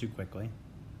Sean too quickly?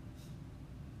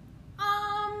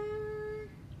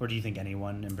 Or do you think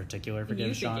anyone in particular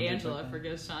forgives You Sean think too Angela quickly?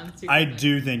 forgives Sean too? I quickly.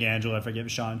 do think Angela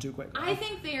forgives Sean too quickly. I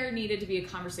think there needed to be a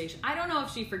conversation. I don't know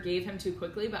if she forgave him too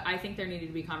quickly, but I think there needed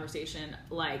to be a conversation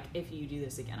like, if you do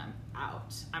this again, I'm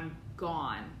out. I'm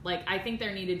gone. Like, I think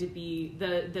there needed to be,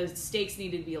 the stakes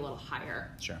needed to be a little higher.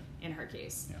 Sure. In her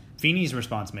case. Yeah. Feeney's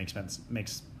response makes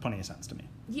plenty of sense to me.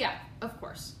 Yeah, of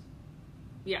course.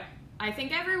 Yeah. I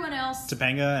think everyone else...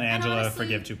 Topanga and Angela honestly-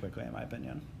 forgive too quickly, in my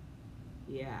opinion.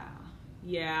 Yeah.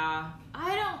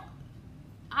 I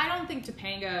don't think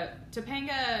Topanga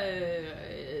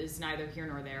is neither here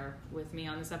nor there with me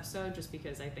on this episode, just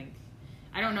because I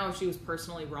don't know if she was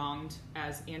personally wronged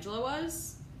as Angela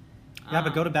was. Yeah,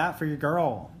 but go to bat for your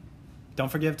girl.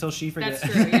 Don't forgive till she forgets.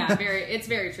 That's true. Yeah, it's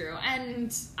very true.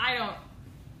 And I don't.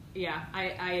 Yeah,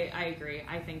 I agree.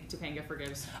 I think Topanga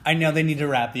forgives. I know they need to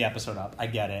wrap the episode up. I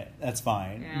get it. That's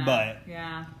fine. Yeah, But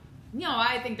yeah. No,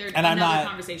 I think there's and another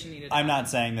conversation needed. I'm not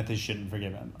saying that they shouldn't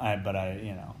forgive him. I don't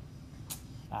know.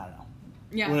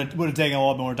 Yeah. Would have taken a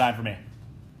little bit more time for me.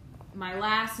 My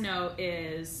last note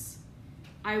is,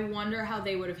 I wonder how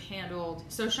they would have handled...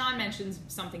 So Sean mentions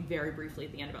something very briefly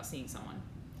at the end about seeing someone.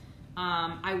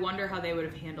 I wonder how they would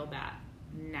have handled that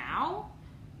now,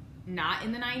 not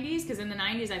in the 90s, because in the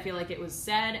 90s I feel like it was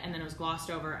said and then it was glossed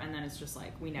over and then it's just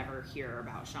like we never hear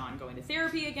about Sean going to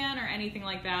therapy again or anything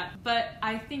like that. But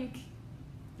I think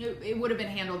it would have been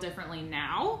handled differently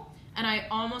now. And I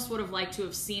almost would have liked to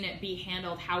have seen it be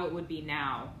handled how it would be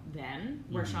now then,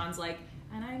 where Sean's like,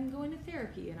 and I'm going to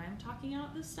therapy and I'm talking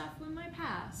out this stuff with my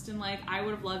past. And like, I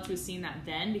would have loved to have seen that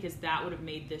then, because that would have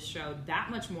made this show that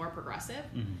much more progressive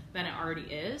than it already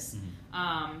is.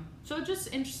 So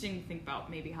just interesting to think about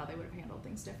maybe how they would have handled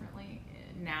things differently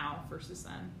now versus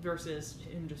then, versus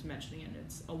him just mentioning it.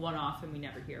 It's a one-off and we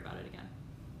never hear about it again.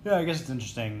 Yeah, I guess it's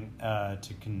interesting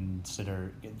to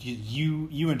consider.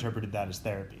 You interpreted that as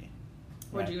therapy.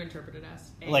 What right? do you interpret it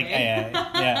as? Like AA,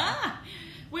 yeah.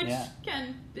 Which Yeah.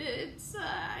 it's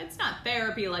not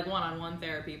therapy, like one-on-one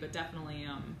therapy, but definitely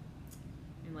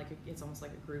in like it's almost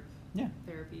like a group Yeah.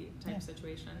 therapy type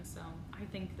situation. So I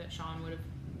think that Sean would have,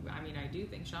 I do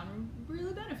think Sean would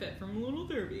really benefit from a little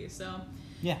therapy. So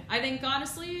Yeah. I think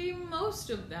honestly most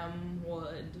of them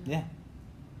would. Yeah.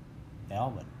 They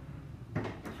all would.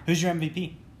 Who's your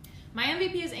MVP? My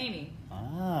MVP is Amy.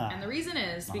 And the reason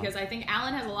is because I think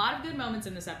Alan has a lot of good moments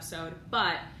in this episode,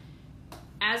 but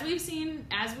as we've seen,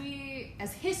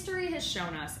 as history has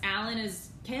shown us, Alan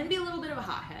can be a little bit of a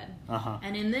hothead.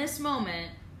 And in this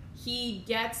moment, he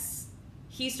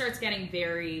starts getting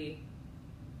very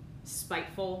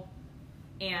spiteful,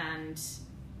 and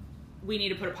we need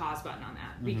to put a pause button on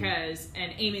that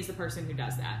and Amy's the person who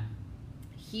does that.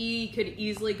 He could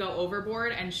easily go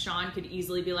overboard, and Sean could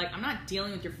easily be like, I'm not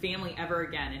dealing with your family ever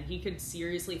again. And he could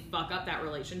seriously fuck up that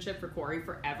relationship for Corey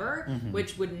forever,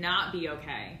 which would not be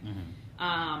okay.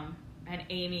 And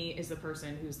Amy is the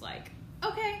person who's like,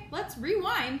 okay, let's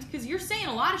rewind, because you're saying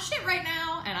a lot of shit right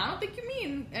now, and I don't think you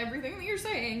mean everything that you're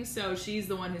saying. So she's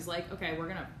the one who's like, okay, we're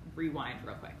gonna rewind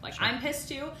real quick. Like, sure. I'm pissed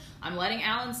too. I'm letting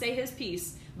Alan say his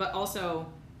piece, but also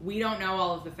we don't know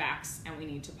all of the facts, and we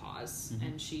need to pause. Mm-hmm.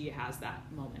 And she has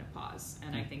that moment of pause.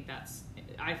 And I think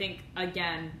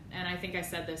again, and I think I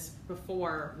said this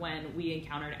before when we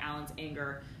encountered Alan's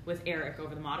anger with Eric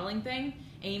over the modeling thing.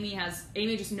 Amy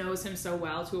just knows him so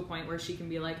well to a point where she can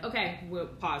be like, okay, we'll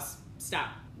pause, stop.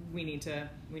 We need to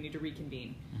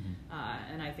reconvene.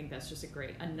 Mm-hmm. And I think that's just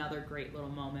another great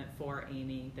little moment for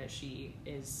Amy, that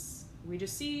we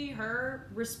just see her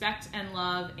respect and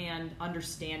love and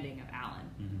understanding of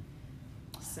Alan. Mm-hmm.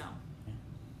 So. Yeah.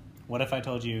 What if I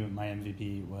told you my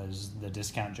MVP was the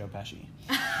discount Joe Pesci?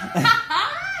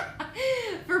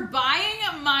 For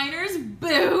buying minors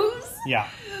booze? Yeah.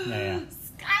 No.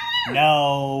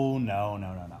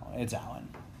 It's Alan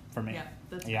for me. Yeah,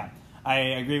 that's yeah. I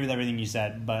agree with everything you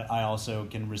said, but I also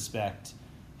can respect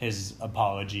his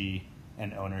apology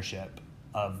and ownership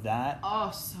of that. Oh,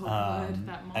 so good.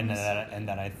 That moment. And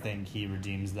that I think he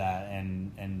redeems that,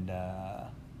 and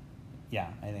yeah,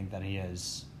 I think that he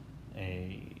is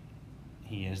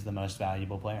the most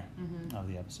valuable player of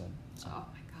the episode. So. Oh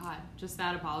my god, just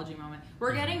that apology moment.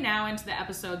 We're getting now into the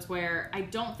episodes where I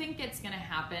don't think it's going to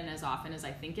happen as often as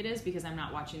I think it is, because I'm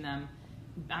not watching them,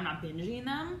 I'm not binging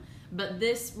them, but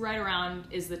this right around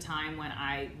is the time when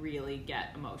I really get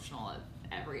emotional at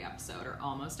every episode, or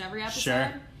almost every episode.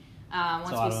 Sure. Once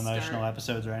it's a lot of emotional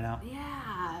episodes right now.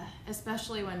 Yeah,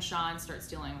 especially when Sean starts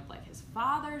dealing with like his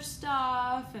father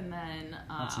stuff, and then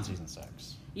that's in season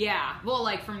 6. Yeah, well,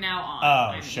 like from now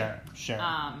on. Oh, sure.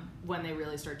 When they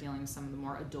really start dealing with some of the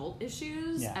more adult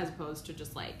issues, as opposed to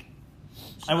just like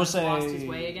I will say lost his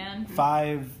way again.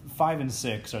 5 and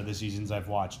 6 are the seasons I've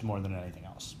watched more than anything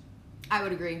else. I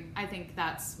would agree. I think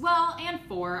that's and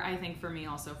 4. I think for me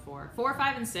also 4,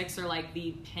 5, and 6 are like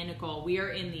the pinnacle. We are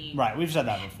in the right. We've said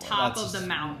that before. Top of the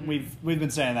mountain. We've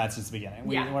been saying that since the beginning.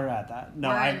 We're at that. No,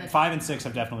 5 and 6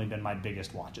 have definitely been my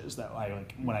biggest watches. Though I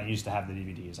when I used to have the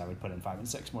DVDs, I would put in 5 and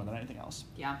 6 more than anything else.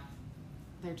 Yeah,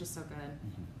 they're just so good.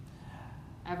 Mm-hmm.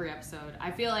 Every episode,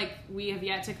 I feel like we have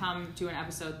yet to come to an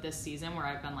episode this season where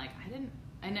I've been like,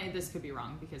 I know this could be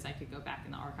wrong, because I could go back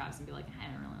in the archives and be like, I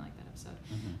don't really like that episode.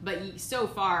 Mm-hmm. But so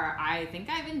far, I think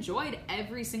I've enjoyed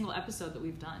every single episode that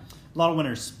we've done. A lot of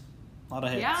winners. A lot of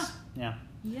hits. Yeah.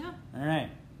 All right.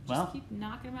 Well, just keep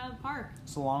knocking them out of the park.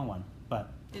 It's a long one,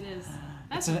 but it is.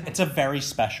 It's a very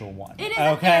special one. It is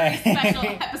a very special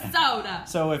episode.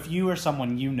 So if you or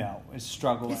someone you know is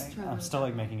struggling, I'm still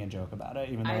like making a joke about it,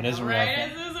 even though it is a real thing.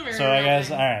 It is a very so I guess,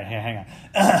 thing. All right, here, hang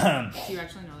on. Do you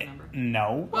actually know the number?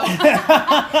 No.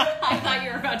 I thought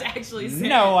you were about to actually say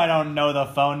No, I don't know the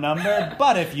phone number,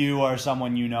 but if you or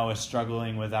someone you know is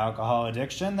struggling with alcohol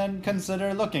addiction, then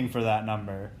consider looking for that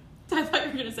number. I thought you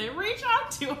were going to say, reach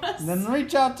out to us. Then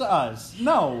reach out to us.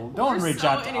 No, don't reach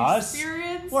out to us.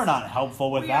 We're not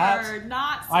helpful with that. We are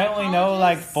not I only know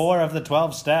like 4 of the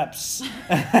 12 steps.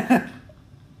 I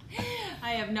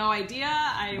have no idea.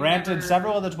 Granted,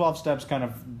 several of the 12 steps kind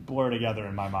of blur together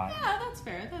in my mind. Yeah, that's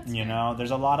fair. You know,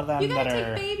 there's a lot of them that are... You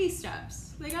gotta take baby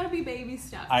steps. They gotta be baby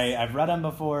steps. I've read them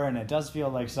before, and it does feel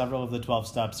like several of the 12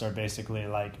 steps are basically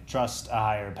like, trust a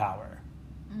higher power.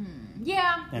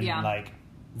 Yeah, and like...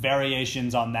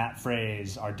 variations on that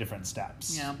phrase are different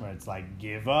steps. Yeah. Where it's like,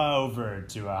 give over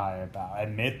to a higher power.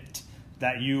 Admit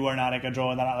that you are not in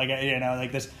control. That like, you know,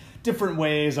 like there's different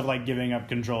ways of like giving up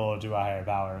control to a higher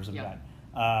power or something like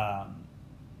that.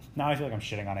 Now I feel like I'm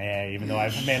shitting on AA, even though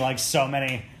I've made like so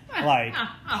many like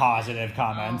positive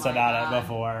comments about it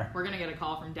before. We're going to get a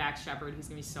call from Dax Shepard. He's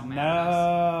going to be so mad at us.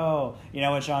 No. You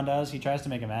know what Sean does? He tries to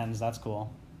make amends. That's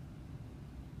cool.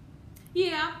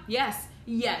 Yeah.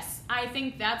 Yes, I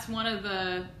think that's one of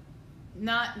the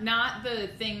not the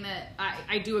thing that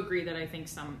I do agree that I think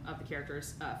some of the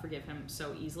characters forgive him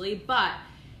so easily, but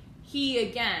he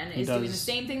again is doing the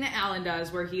same thing that Alan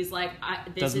does, where he's like,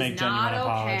 this is not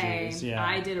okay. Yeah.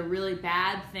 I did a really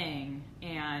bad thing,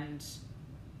 and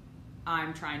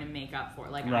I'm trying to make up for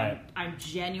it. Like, right. I'm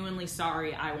genuinely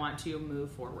sorry. I want to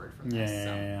move forward from this.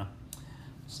 Yeah.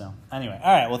 So anyway,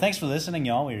 all right. Well, thanks for listening,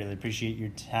 y'all. We really appreciate your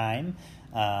time.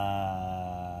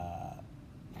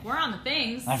 We're on the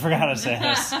things. I forgot to say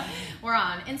this. We're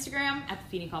on Instagram at the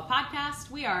Feeney Call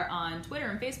Podcast. We are on Twitter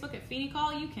and Facebook at Feeney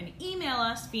Call. You can email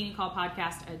us,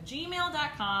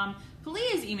 feeneycallpodcast@gmail.com.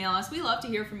 Please email us. We love to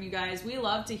hear from you guys. We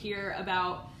love to hear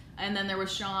about, and then there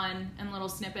was Sean and little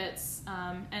snippets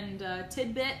and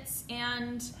tidbits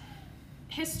and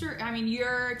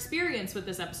your experience with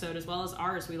this episode as well as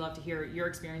ours. We love to hear your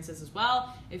experiences as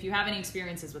well. If you have any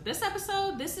experiences with this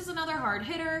episode, this is another hard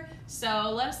hitter,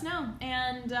 so let us know.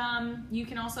 And you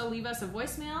can also leave us a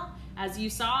voicemail. As you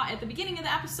saw at the beginning of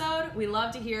the episode, we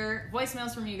love to hear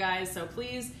voicemails from you guys, so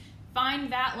please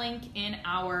find that link in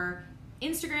our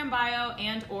Instagram bio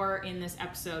and or in this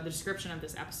episode, the description of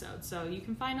this episode. So you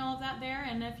can find all of that there.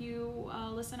 And if you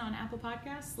listen on Apple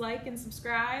Podcasts, like and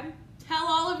subscribe. Tell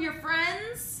all of your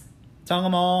friends. Tell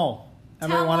them all.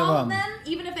 Every Tell one all of of them. them.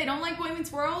 Even if they don't like Boy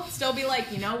Meets World, still be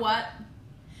like, you know what?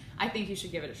 I think you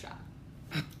should give it a shot.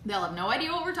 They'll have no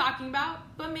idea what we're talking about,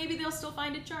 but maybe they'll still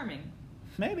find it charming.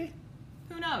 Maybe.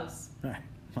 Who knows? All right.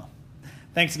 Well,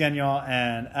 thanks again, y'all.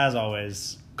 And as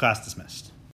always, class dismissed.